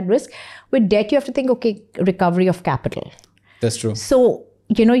to take that risk? With debt, you have to think, okay, recovery of capital. That's true. So,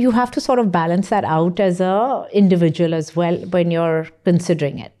 you have to sort of balance that out as a individual as well when you're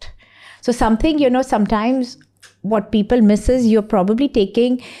considering it. So something, sometimes what people miss is you're probably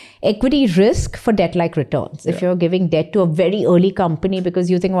taking equity risk for debt-like returns. If you're giving debt to a very early company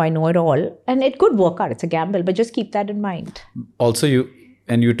because you think, oh, I know it all, and it could work out. It's a gamble, but just keep that in mind. Also,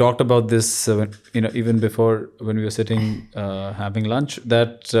 you talked about this, even before when we were sitting having lunch,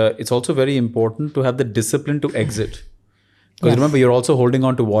 that it's also very important to have the discipline to exit. Because remember, you're also holding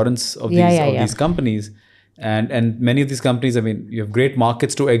on to warrants of these companies. And many of these companies, I mean, you have great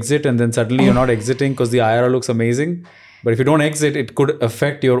markets to exit, and then suddenly you're not exiting because the IRR looks amazing. But if you don't exit, it could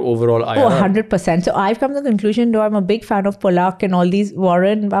affect your overall IRR. Oh, 100%. So I've come to the conclusion, though I'm a big fan of Pollack and all these,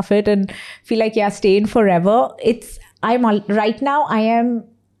 Warren Buffett, and feel like, stay in forever. Right now, I am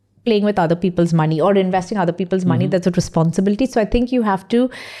playing with other people's money or investing other people's money. That's a responsibility. So I think you have to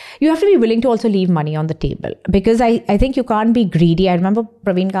be willing to also leave money on the table, because I think you can't be greedy. I remember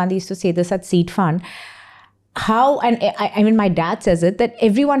Praveen Gandhi used to say this at SeedFund. I mean, my dad says it, that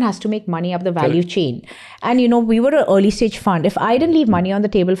everyone has to make money up the value chain. And, we were an early stage fund. If I didn't leave money on the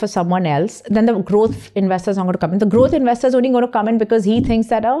table for someone else, then the growth investors aren't going to come in. The growth investors only going to come in because he thinks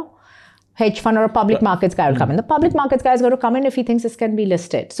that a hedge fund or a public markets guy will come in. The public markets guy is going to come in if he thinks this can be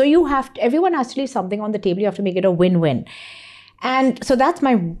listed. So everyone has to leave something on the table. You have to make it a win-win. And so that's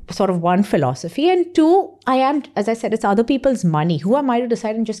my sort of one philosophy. And two, as I said, it's other people's money. Who am I to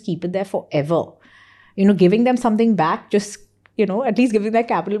decide and just keep it there forever? Giving them something back, just, at least giving their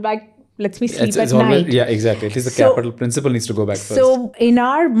capital back lets me sleep at night. Yeah, exactly. At least the capital principal needs to go back first. So in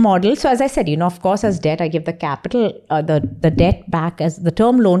our model, so as I said, of course, as debt, I give the capital, the debt back as the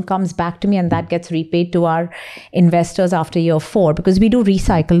term loan comes back to me, and that gets repaid to our investors after year 4, because we do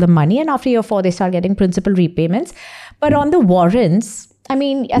recycle the money, and after year 4, they start getting principal repayments. But on the warrants, I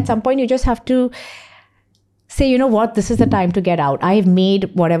mean, at some point, you just have to say, this is the time to get out. I've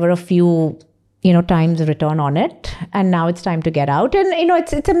made whatever a few times return on it, and now it's time to get out. And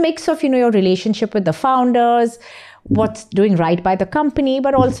it's a mix of your relationship with the founders, what's doing right by the company,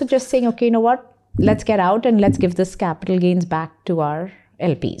 but also just saying, okay, let's get out and let's give this capital gains back to our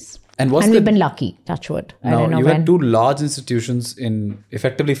LPs. And we've been lucky, touch wood. Now, you had 2 large institutions in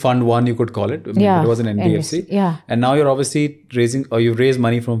effectively Fund 1, you could call it. I mean, it was an NBFC. Yeah. And now you're obviously you've raised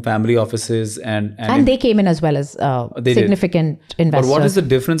money from family offices and they came in as well as significant investors. But what is the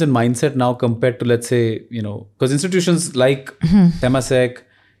difference in mindset now compared to, let's say, because institutions like Temasek,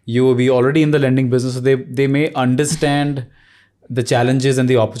 UOB, already in the lending business, so they may understand the challenges and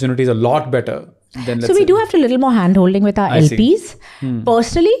the opportunities a lot better than, so we do have to a little more hand-holding with our LPs.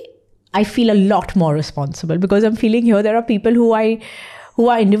 Personally, I feel a lot more responsible, because I'm feeling here there are people who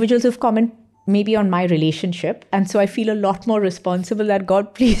are individuals who've come maybe on my relationship, and so I feel a lot more responsible that,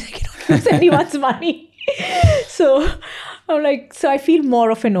 God, please, I cannot lose anyone's money. So I'm like, I feel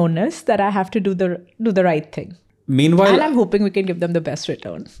more of an onus that I have to do the right thing. Meanwhile, and I'm hoping we can give them the best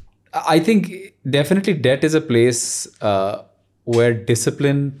return. I think definitely debt is a place where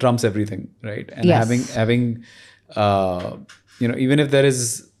discipline trumps everything, right? And having even if there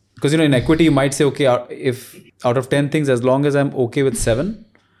is. Because, in equity, you might say, okay, if out of 10 things, as long as I'm okay with 7,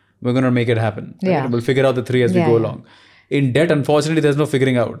 we're going to make it happen. Right? Yeah. We'll figure out the 3 as we go along. In debt, unfortunately, there's no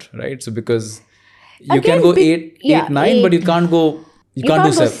figuring out, right? So because you can go 8, 9, but you can't go, you can't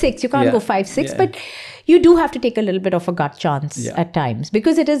do 7. 6, you can't go 5, 6, but you do have to take a little bit of a gut chance at times,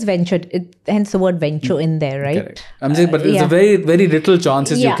 because it is ventured, hence the word venture in there, right? Correct. I'm saying, but there's a very, very little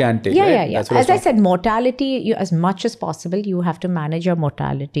chances you can take. Yeah. As I said, mortality, as much as possible, you have to manage your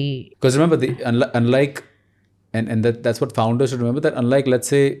mortality. Because remember, unlike and that's what founders should remember, that unlike, let's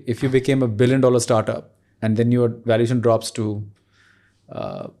say, if you became a $1 billion startup and then your valuation drops to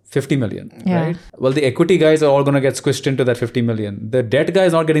 50 million, right? Well, the equity guys are all going to get squished into that 50 million. The debt guy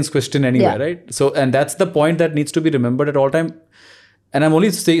is not getting squished in anywhere, right? So, and that's the point that needs to be remembered at all time. And I'm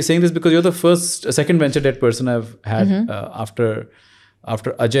only saying this because you're the second venture debt person I've had after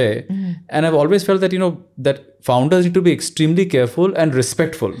Ajay. And I've always felt that, that founders need to be extremely careful and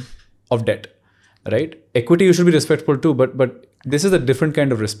respectful of debt, right? Equity, you should be respectful too, but this is a different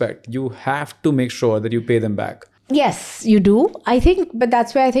kind of respect. You have to make sure that you pay them back. Yes, you do. I think, but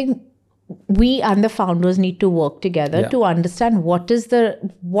that's where I think we and the founders need to work together to understand what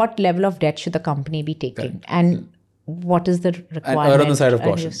level of debt should the company be taking, and what is the requirement. And err on the side of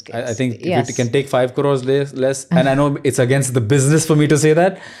caution. I think if you can take 5 crores less, and I know it's against the business for me to say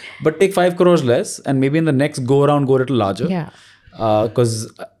that, but take 5 crores less, and maybe in the next go around, go a little larger.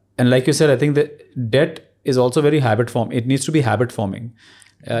 Because, and like you said, I think that debt is also very habit form. It needs to be habit forming.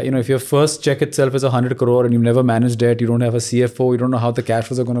 If your first check itself is 100 crore and you've never managed debt, you don't have a CFO, you don't know how the cash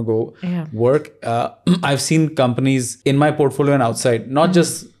flows are going to work. I've seen companies in my portfolio and outside, not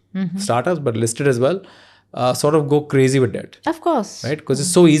just startups, but listed as well, sort of go crazy with debt. Of course. Right? Because it's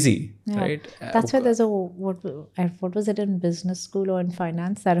so easy, right? That's why there's what was it in business school or in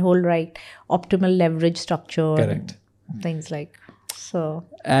finance? That whole, optimal leverage structure. Correct. And things like so.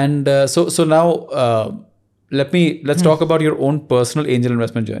 And so now... Let's talk about your own personal angel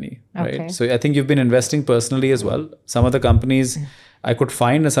investment journey, right? Okay. So I think you've been investing personally as well. Some of the companies I could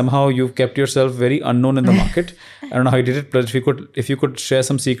find, and somehow you've kept yourself very unknown in the market. I don't know how you did it, but if you could share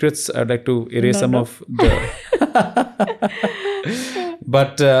some secrets, I'd like to erase of the.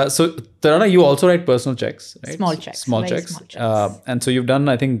 But so Tarana, you also write personal checks, right? Small checks. Small checks. And so you've done,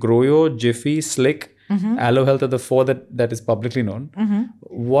 I think, Groyo, Jiffy, Slick, Aloe Health are the 4 that is publicly known.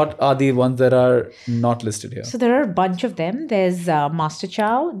 What are the ones that are not listed here? So there are a bunch of them. There's Master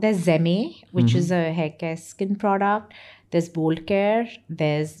Chow, there's 𝐓𝐚𝐫𝐴, which is a hair care skin product. There's Bold Care,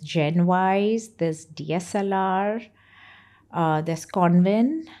 there's GenWise, there's DSLR, there's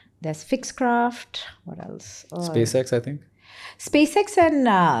Convin, there's Fixcraft. What else? SpaceX, I think. SpaceX and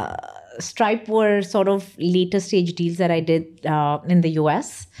Stripe were sort of later stage deals that I did in the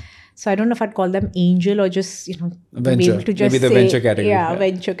US. So I don't know if I'd call them angel or just, venture. Be able to just maybe the venture category. Yeah,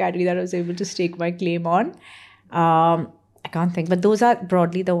 venture category that I was able to stake my claim on. I can't think, but those are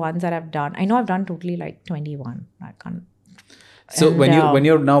broadly the ones that I've done. I know I've done totally 21. I can't. So when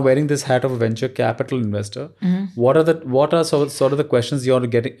you're now wearing this hat of a venture capital investor, what are sort of the questions you're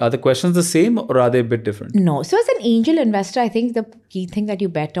getting? Are the questions the same or are they a bit different? No. So as an angel investor, I think the key thing that you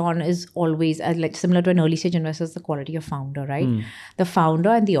bet on is always, similar to an early stage investor, is the quality of founder, right? The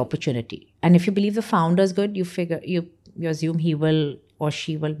founder and the opportunity. And if you believe the founder is good, you assume he will or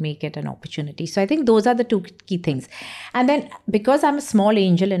she will make it an opportunity. So I think those are the 2 key things. And then because I'm a small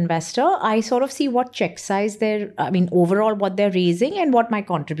angel investor, I sort of see what check size overall what they're raising and what my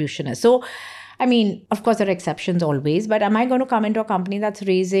contribution is. So, of course there are exceptions always, but am I going to come into a company that's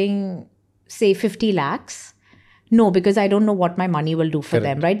raising, say, 50 lakhs? No, because I don't know what my money will do for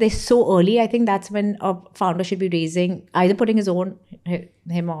them, right? They're so early. I think that's when a founder should be raising, either putting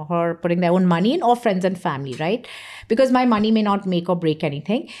him or her, putting their own money in, or friends and family, right? Because my money may not make or break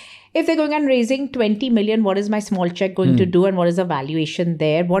anything. If they're going and raising 20 million, what is my small check going to do, and what is the valuation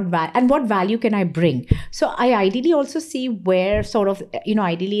there? What value can I bring? So I ideally also see where sort of,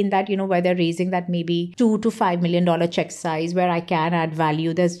 ideally in that, where they're raising that maybe $2 to $5 million check size, where I can add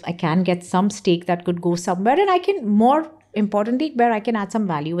value. I can get some stake that could go somewhere, and I can, more importantly, where I can add some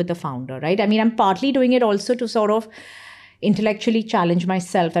value with the founder, right? I'm partly doing it also to sort of intellectually challenge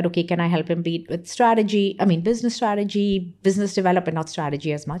myself that, okay, can I help him beat with strategy? Business strategy, business development, not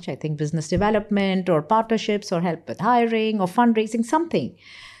strategy as much. I think business development or partnerships or help with hiring or fundraising, something.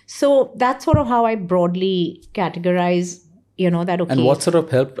 So that's sort of how I broadly categorize, that, okay. And what sort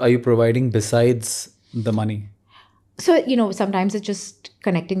of help are you providing besides the money? So, sometimes it's just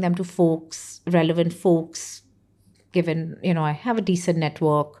connecting them to folks, relevant folks, given, I have a decent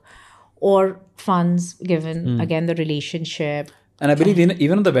network, or funds, given, again, the relationship. And I believe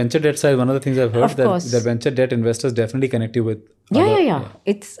even on the venture debt side, one of the things I've heard that venture debt investors definitely connect you with. Yeah.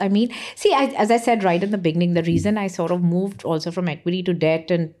 It's, as I said right in the beginning, the reason I sort of moved also from equity to debt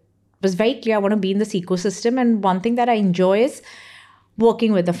and was very clear I want to be in this ecosystem. And one thing that I enjoy is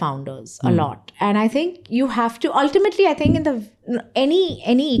working with the founders a lot. And I think you have to, ultimately, I think in the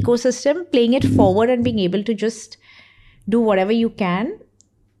any ecosystem, playing it forward and being able to just do whatever you can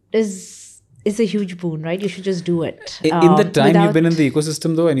is a huge boon, right? You should just do it. In the time you've been in the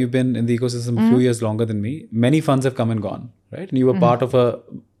ecosystem though, and you've been in the ecosystem a few years longer than me, many funds have come and gone, right? And you were part of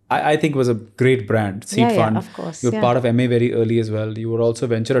I think was a great brand, SeedFund. Of course. You were part of MA very early as well. You were also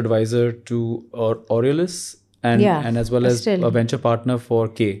venture advisor to Aureolus and as well as a venture partner for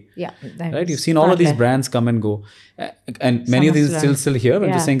K. Yeah. Right? You've seen all of these brands come and go. And many of these still here.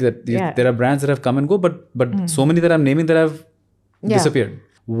 I'm just saying that there are brands that have come and go, but so many that I'm naming that have disappeared.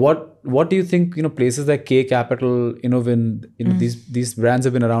 What do you think, places like K Capital, InnoVen, these brands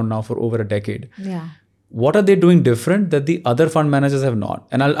have been around now for over a decade. Yeah. What are they doing different that the other fund managers have not?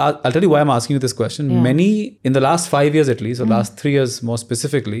 And I'll tell you why I'm asking you this question. Yeah. Many, in the last 5 years at least, or last 3 years more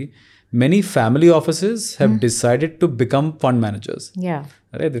specifically, many family offices have decided to become fund managers. Yeah.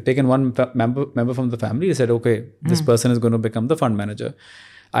 Right? They've taken one member from the family. They said, okay, this person is going to become the fund manager.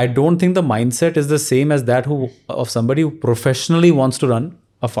 I don't think the mindset is the same as that of somebody who professionally wants to run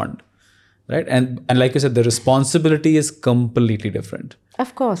a fund. Right? And like you said, the responsibility is completely different.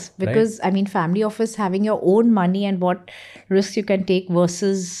 Of course, because family office having your own money and what risks you can take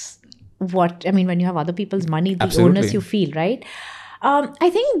versus when you have other people's money, the onus you feel, right? I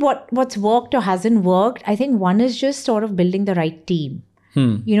think what's worked or hasn't worked, I think one is just sort of building the right team.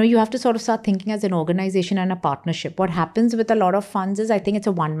 You have to sort of start thinking as an organization and a partnership. What happens with a lot of funds is I think it's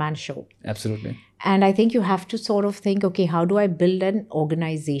a one-man show. Absolutely. And I think you have to sort of think, okay, how do I build an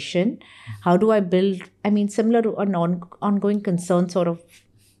organization? How do I build, similar to an ongoing concern sort of,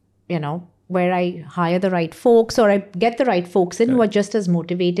 where I hire the right folks or I get the right folks in who are just as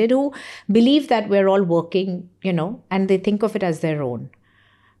motivated, who believe that we're all working, and they think of it as their own.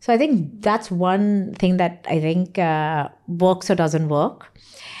 So I think that's one thing that I think works or doesn't work.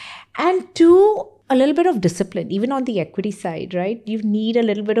 And two, a little bit of discipline, even on the equity side, right? You need a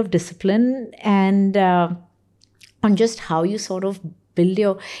little bit of discipline and on just how you sort of build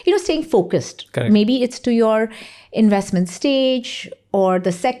your, staying focused. Correct. Maybe it's to your investment stage or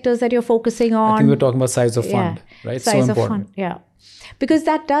the sectors that you're focusing on. I think we're talking about size of fund, right? Size so of fund, because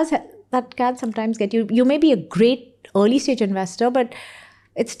that can sometimes get you. You may be a great early stage investor, but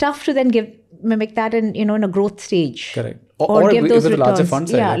it's tough to then mimic that in a growth stage. Correct. Or give those with a larger fund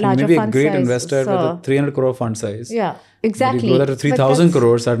size. Yeah, larger maybe fund a great size. investor with a 300 crore fund size. Yeah, exactly. But you grow that to 3,000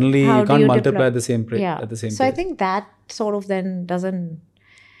 crores, suddenly you can't multiply at the same rate. So I think that sort of then doesn't,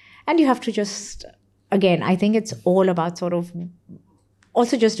 and you have to just, again, I think it's all about sort of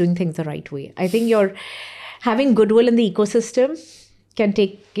also just doing things the right way. I think having goodwill in the ecosystem can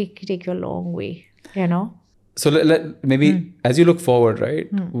take you a long way, So maybe as you look forward, right,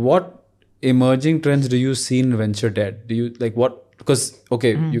 what emerging trends do you see in venture debt? Do you because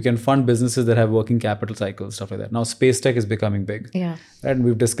you can fund businesses that have working capital cycles, stuff like that. Now space tech is becoming big. Yeah. Right? And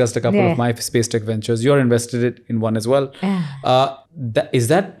we've discussed a couple of my space tech ventures. You're invested in one as well. Is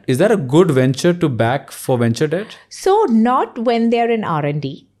that a good venture to back for venture debt? So not when they're in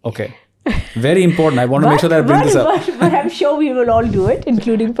R&D. Okay. Very important. I want to make sure that I bring this up. But I'm sure we will all do it,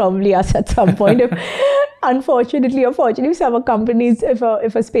 including probably us at some point. Unfortunately or fortunately, some companies, if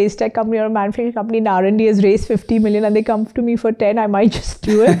a space tech company or a manufacturing company in R&D has raised 50 million and they come to me for 10, I might just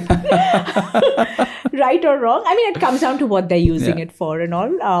do it. Right or wrong. It comes down to what they're using it for and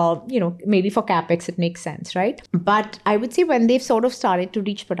all. Maybe for CapEx, it makes sense, right? But I would say when they've sort of started to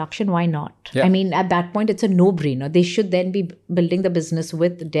reach production, why not? Yeah. At that point, it's a no-brainer. They should then be building the business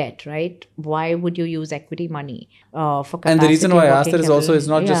with debt, right? Why would you use equity money for capacity? And the reason why I asked that is also, it's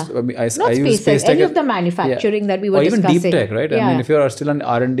not just, I use space tech. Any of the manufacturing that we were or even discussing. Deep tech, right? If you're still on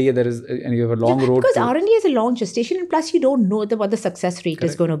R&D, and you have a long road. Because R&D is a long gestation, and plus you don't know what the success rate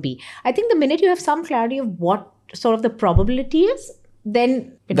is going to be. I think the minute you have some clarity of what sort of the probability is,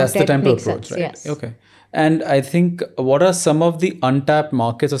 then that's the time to approach, sense. right? Yes. Okay. And I think, what are some of the untapped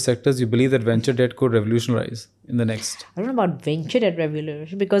markets or sectors you believe that venture debt could revolutionize in the next? I don't know about venture debt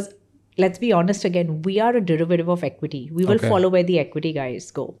revolution, because let's be honest again, we are a derivative of equity. We will follow where the equity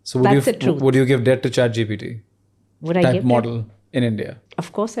guys go. So that's the truth. Would you give debt to ChatGPT? Would I give model in India?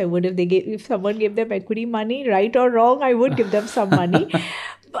 Of course I would. If someone gave them equity money, right or wrong, I would give them some money.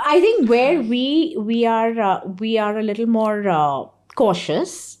 I think where we are a little more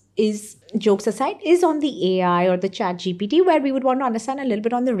cautious is, jokes aside, is on the AI or the ChatGPT, where we would want to understand a little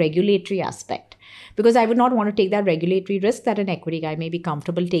bit on the regulatory aspect. Because I would not want to take that regulatory risk that an equity guy may be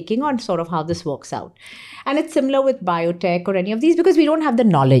comfortable taking on sort of how this works out. And it's similar with biotech or any of these, because we don't have the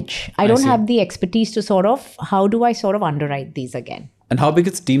knowledge. I don't have the expertise to sort of, how do I sort of underwrite these again? And how big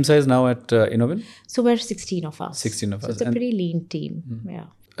is team size now at InnoVen? So we're 16 of us. 16 of us. So it's a pretty lean team. Yeah.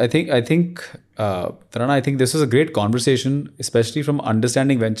 I think, Tarana, I think this was a great conversation, especially from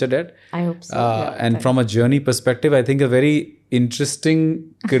understanding venture debt. I hope so. And from a journey perspective, I think a very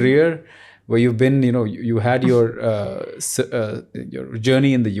interesting career where you've been, you had your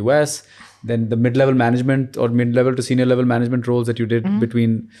journey in the US, then the mid-level management or mid-level to senior level management roles that you did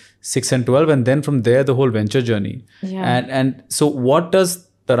between 6 and 12, and then from there the whole venture journey. And so what does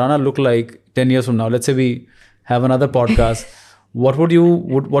Tarana look like 10 years from now? Let's say we have another podcast. What would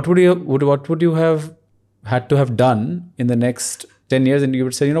you have had to have done in the next 10 years, and you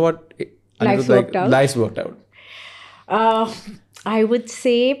would say, you know what, life's worked out? I would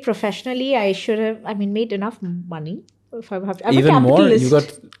say professionally, I should have, made enough money. If I have, I'm even a more, capitalist. you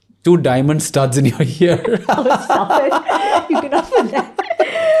got 2 diamond studs in your ear. Oh, stop it. You can offer that.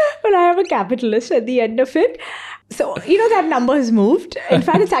 But I am a capitalist at the end of it. So, that number has moved. In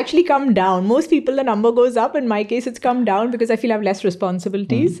fact, it's actually come down. Most people, the number goes up. In my case, it's come down because I feel I have less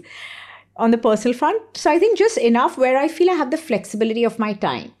responsibilities on the personal front. So I think just enough where I feel I have the flexibility of my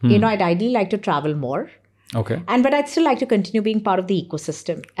time. I'd ideally like to travel more. Okay. But I'd still like to continue being part of the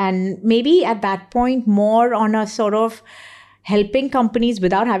ecosystem. And maybe at that point, more on a sort of helping companies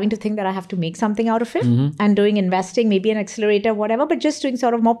without having to think that I have to make something out of it. And doing investing, maybe an accelerator, whatever. But just doing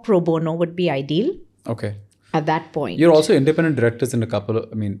sort of more pro bono would be ideal. Okay. At that point. You're also independent directors in a couple of,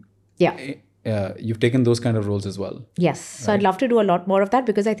 you've taken those kind of roles as well. Yes. So I'd love to do a lot more of that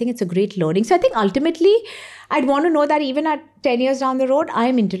because I think it's a great learning. So I think ultimately, I'd want to know that even at 10 years down the road,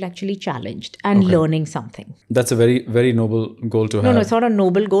 I'm intellectually challenged and learning something. That's a very, very noble goal to have. No, it's not a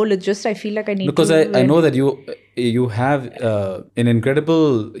noble goal. It's just I feel like I need because to... I know that you have an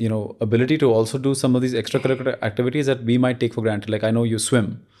incredible, ability to also do some of these extracurricular activities that we might take for granted. Like I know you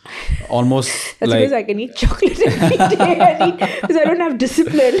swim. Almost That's because I can eat chocolate every day because I don't have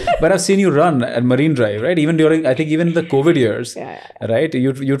discipline. But I've seen you run at Marine Drive, right? Even during, I think even the COVID years, right?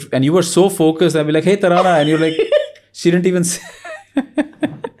 You were so focused. I'd be like, hey, Tarana. And you're like, she didn't even say.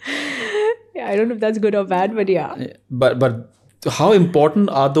 I don't know if that's good or bad, but But how important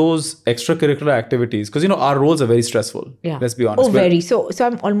are those extracurricular activities? Because, our roles are very stressful. Yeah. Let's be honest. Oh, very. So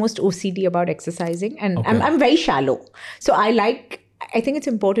I'm almost OCD about exercising and I'm very shallow. So I think it's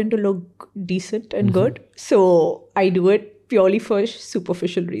important to look decent and good. So I do it purely for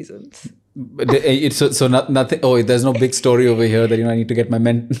superficial reasons. So nothing. Oh, there's no big story over here that I need to get my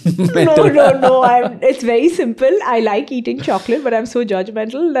mental. No. It's very simple. I like eating chocolate, but I'm so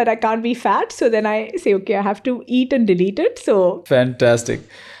judgmental that I can't be fat. So then I say, okay, I have to eat and delete it. So fantastic.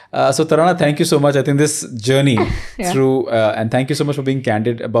 So Tarana, thank you so much. I think this journey through, and thank you so much for being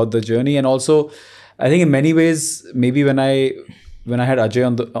candid about the journey. And also, I think in many ways, maybe when I had Ajay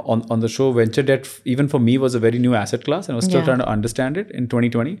on the show, venture debt, even for me, was a very new asset class, and I was still trying to understand it in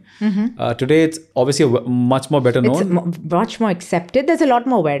 2020. Today, it's obviously much more better known. It's much more accepted. There's a lot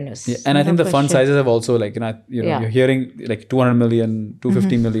more awareness. Yeah. And I think the fund sizes have also, you're hearing like 200 million,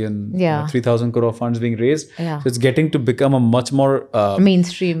 250 million, 3,000 crore funds being raised. Yeah. So it's getting to become a much more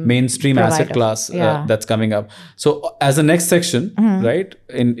mainstream asset class that's coming up. So as the next section, right,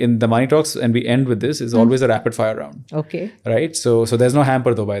 in the Money Talks, and we end with this, is always a rapid fire round. Okay. Right. So there's no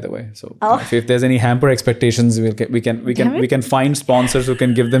hamper though, by the way. So if there's any hamper expectations, we can find sponsors who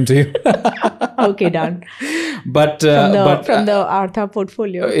can give them to you. Okay, done. But from the Artha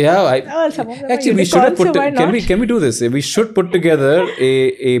portfolio. Actually we should have can we do this? We should put together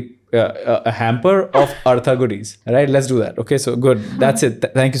a hamper of Artha goodies. Right? Let's do that. Okay. So good. That's it.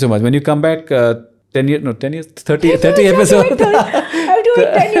 Thank you so much. When you come back, 30 episodes. Do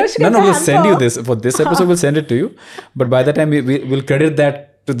it 10 years to No, we'll send you this. For this episode, we'll send it to you. But by the time, we'll credit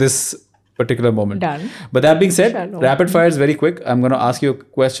that to this particular moment. Done. But that being said, rapid fire is very quick. I'm going to ask you a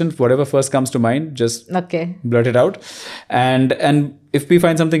question. Whatever first comes to mind, just blurt it out. And if we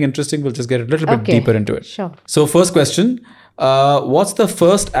find something interesting, we'll just get a little bit deeper into it. Sure. So first question, what's the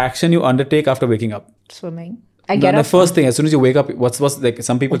first action you undertake after waking up? Swimming. I get up. The first thing, as soon as you wake up, what's like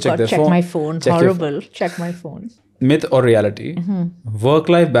some people check their phone. Check my phone. Horrible. Check my phone. Myth or reality?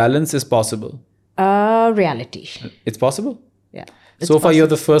 Work-life balance is possible. Reality. It's possible? Yeah. So far, you're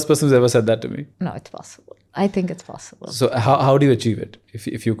the first person who's ever said that to me. No, it's possible. I think it's possible. So how do you achieve it,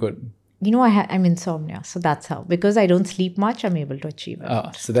 if you could? I'm insomnia. So that's how. Because I don't sleep much, I'm able to achieve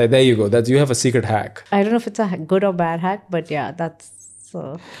it. So there you go. You have a secret hack. I don't know if it's a good or bad hack, but that's...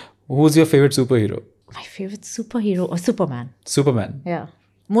 Who's your favorite superhero? My favorite superhero or Superman. Superman? Yeah.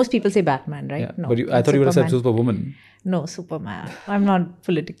 Most people say Batman, right? Yeah. No, but I thought you would have said Superwoman. No, Superman. I'm not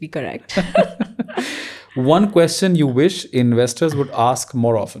politically correct. One question you wish investors would ask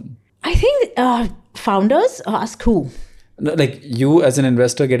more often? I think founders ask who? No, like you as an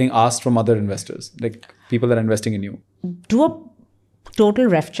investor getting asked from other investors, like people that are investing in you. Do a total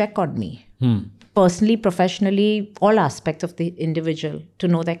ref check on me. Personally, professionally, all aspects of the individual to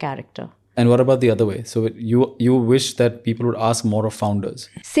know their character. And what about the other way? So you wish that people would ask more of founders?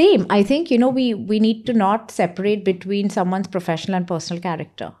 Same. I think, we need to not separate between someone's professional and personal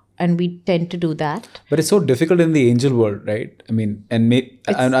character. and we tend to do that. But it's so difficult in the angel world, right? I mean, and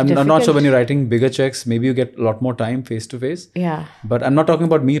I'm not difficult. sure when you're writing bigger checks, maybe you get a lot more time face to face. Yeah. But I'm not talking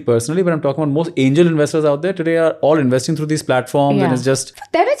about me personally, but I'm talking about most angel investors out there today are all investing through these platforms, and it's just... For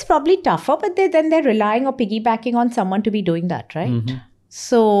them, it's probably tougher, but then they're relying or piggybacking on someone to be doing that, right? Mm-hmm.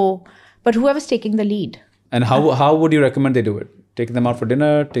 So, but whoever's taking the lead. And how would you recommend they do it? Take them out for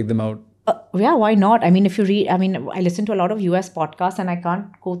dinner, take them out... Yeah, why not? I mean, if you read, I mean, I listen to a lot of US podcasts and I can't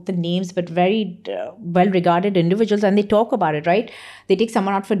quote the names, but very well-regarded individuals, and they talk about it, right? They take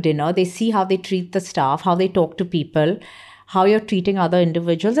someone out for dinner, they see how they treat the staff, how they talk to people, how you're treating other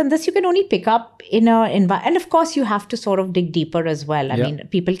individuals. And this you can only pick up in and of course you have to sort of dig deeper as well. I mean,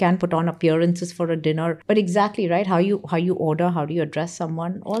 people can put on appearances for a dinner, but exactly, right? How you order, how do you address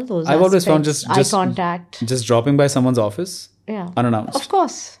someone, all those I've always found just eye contact. Just dropping by someone's office, unannounced. Of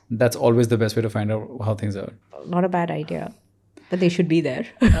course. That's always the best way to find out how things are. Not a bad idea, but they should be there.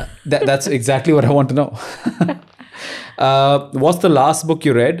 That's exactly what I want to know. What's the last book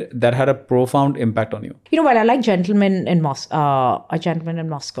you read that had a profound impact on you? Well, I like A Gentleman in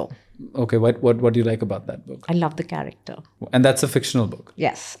Moscow. Okay, what do you like about that book? I love the character. And that's a fictional book?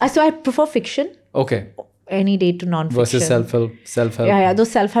 Yes. So I prefer fiction. Okay. Any day to non-fiction. Versus self-help. Yeah.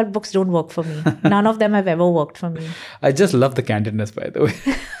 Those self-help books don't work for me. None of them have ever worked for me. I just love the candidness, by the way.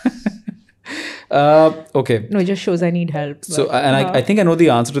 Okay. No, it just shows I need help. So, I think I know the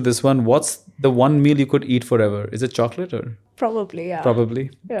answer to this one. What's the one meal you could eat forever? Is it chocolate or? Probably, yeah.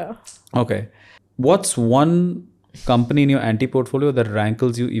 Probably? Yeah. Okay. What's one company in your anti-portfolio that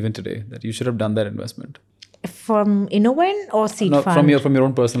rankles you even today, that you should have done that investment? From InnoVen or SeedFund? No, from your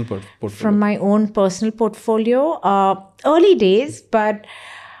own personal portfolio. From my own personal portfolio. Early days, but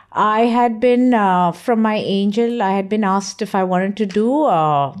I had been, from my angel, I had been asked if I wanted to do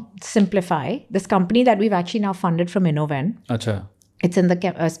Simplify, this company that we've actually now funded from InnoVen. Acha. It's in the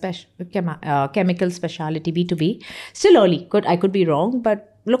chemical specialty, B2B. Still early. I could be wrong,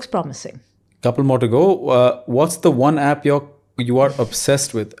 but looks promising. Couple more to go. What's the one app you are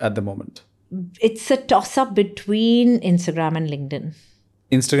obsessed with at the moment? It's a toss-up between Instagram and LinkedIn.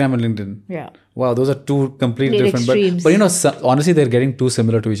 Instagram and LinkedIn. Yeah. Wow, those are two completely different. Extremes. But honestly, they're getting too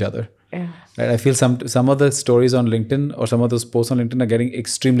similar to each other. Yeah. Right? I feel some of the stories on LinkedIn or some of those posts on LinkedIn are getting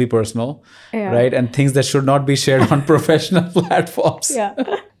extremely personal. Yeah. Right? And things that should not be shared on professional platforms. Yeah.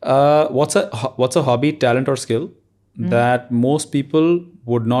 What's a hobby, talent, or skill that most people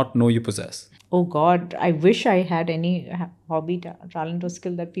would not know you possess? Oh God, I wish I had any hobby, talent, or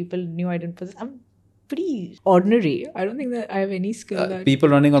skill that people knew I didn't possess. I'm pretty ordinary. I don't think that I have any skill that... People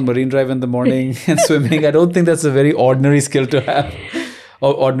running on Marine Drive in the morning and swimming, I don't think that's a very ordinary skill to have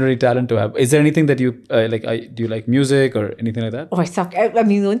or ordinary talent to have. Is there anything that you like? Do you like music or anything like that? Oh, I suck. I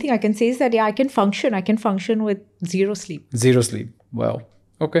mean, the only thing I can say is that, I can function. I can function with zero sleep. Zero sleep. Wow.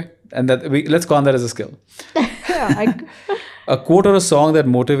 Okay. And let's call that as a skill. Yeah, a quote or a song that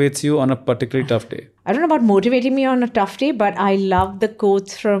motivates you on a particularly tough day? I don't know about motivating me on a tough day, but I love the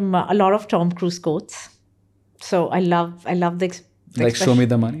quotes from a lot of Tom Cruise quotes. So I love the like "Show me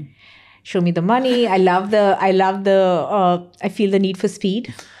the money." Show me the money. I feel the need for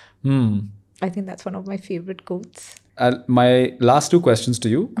speed. I think that's one of my favorite quotes. My last two questions to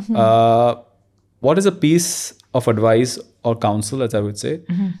you. What is a piece of advice or counsel, as I would say,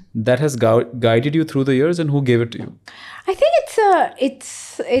 that has guided you through the years, and who gave it to you? I think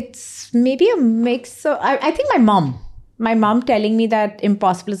it's maybe a mix of, I think my mom telling me that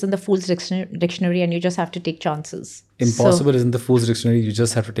impossible is in the Fool's Dictionary and you just have to take chances. Impossible is in the Fool's Dictionary, you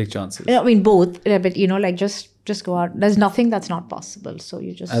just have to take chances. I mean, both, but like just go out. There's nothing that's not possible. So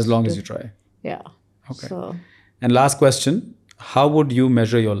you just... As long as you try. Yeah. Okay. So. And last question, how would you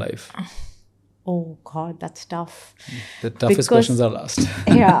measure your life? Oh God, that's tough. The toughest questions are last.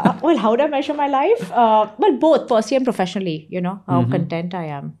 Yeah. Well, how do I measure my life? Well, both personally and professionally, how content I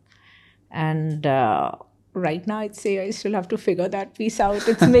am. And right now, I'd say I still have to figure that piece out.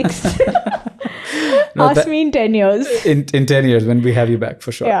 It's mixed. Ask me in 10 years. In 10 years, when we have you back,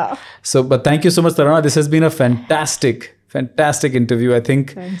 for sure. Yeah. So, but thank you so much, Tarana. This has been a fantastic interview. I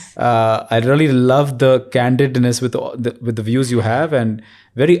think I really love the candidness with the views you have, and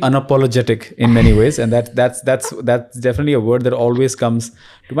very unapologetic in many ways. And that's definitely a word that always comes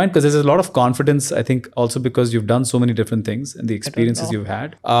to mind, because there's a lot of confidence, I think, also because you've done so many different things and the experiences you've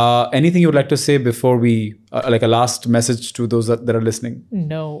had. Anything you would like to say before we, like a last message to those that are listening?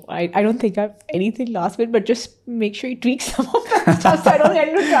 No, I don't think I have anything last bit, but just make sure you tweak some of that stuff so I don't get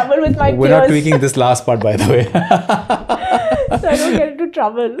into trouble with my peers. We're not tweaking this last part, by the way. So I don't get into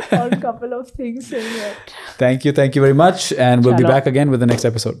trouble on a couple of things. Thank you very much. And we'll be back again with the next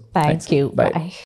episode. Thank you. Bye. Bye.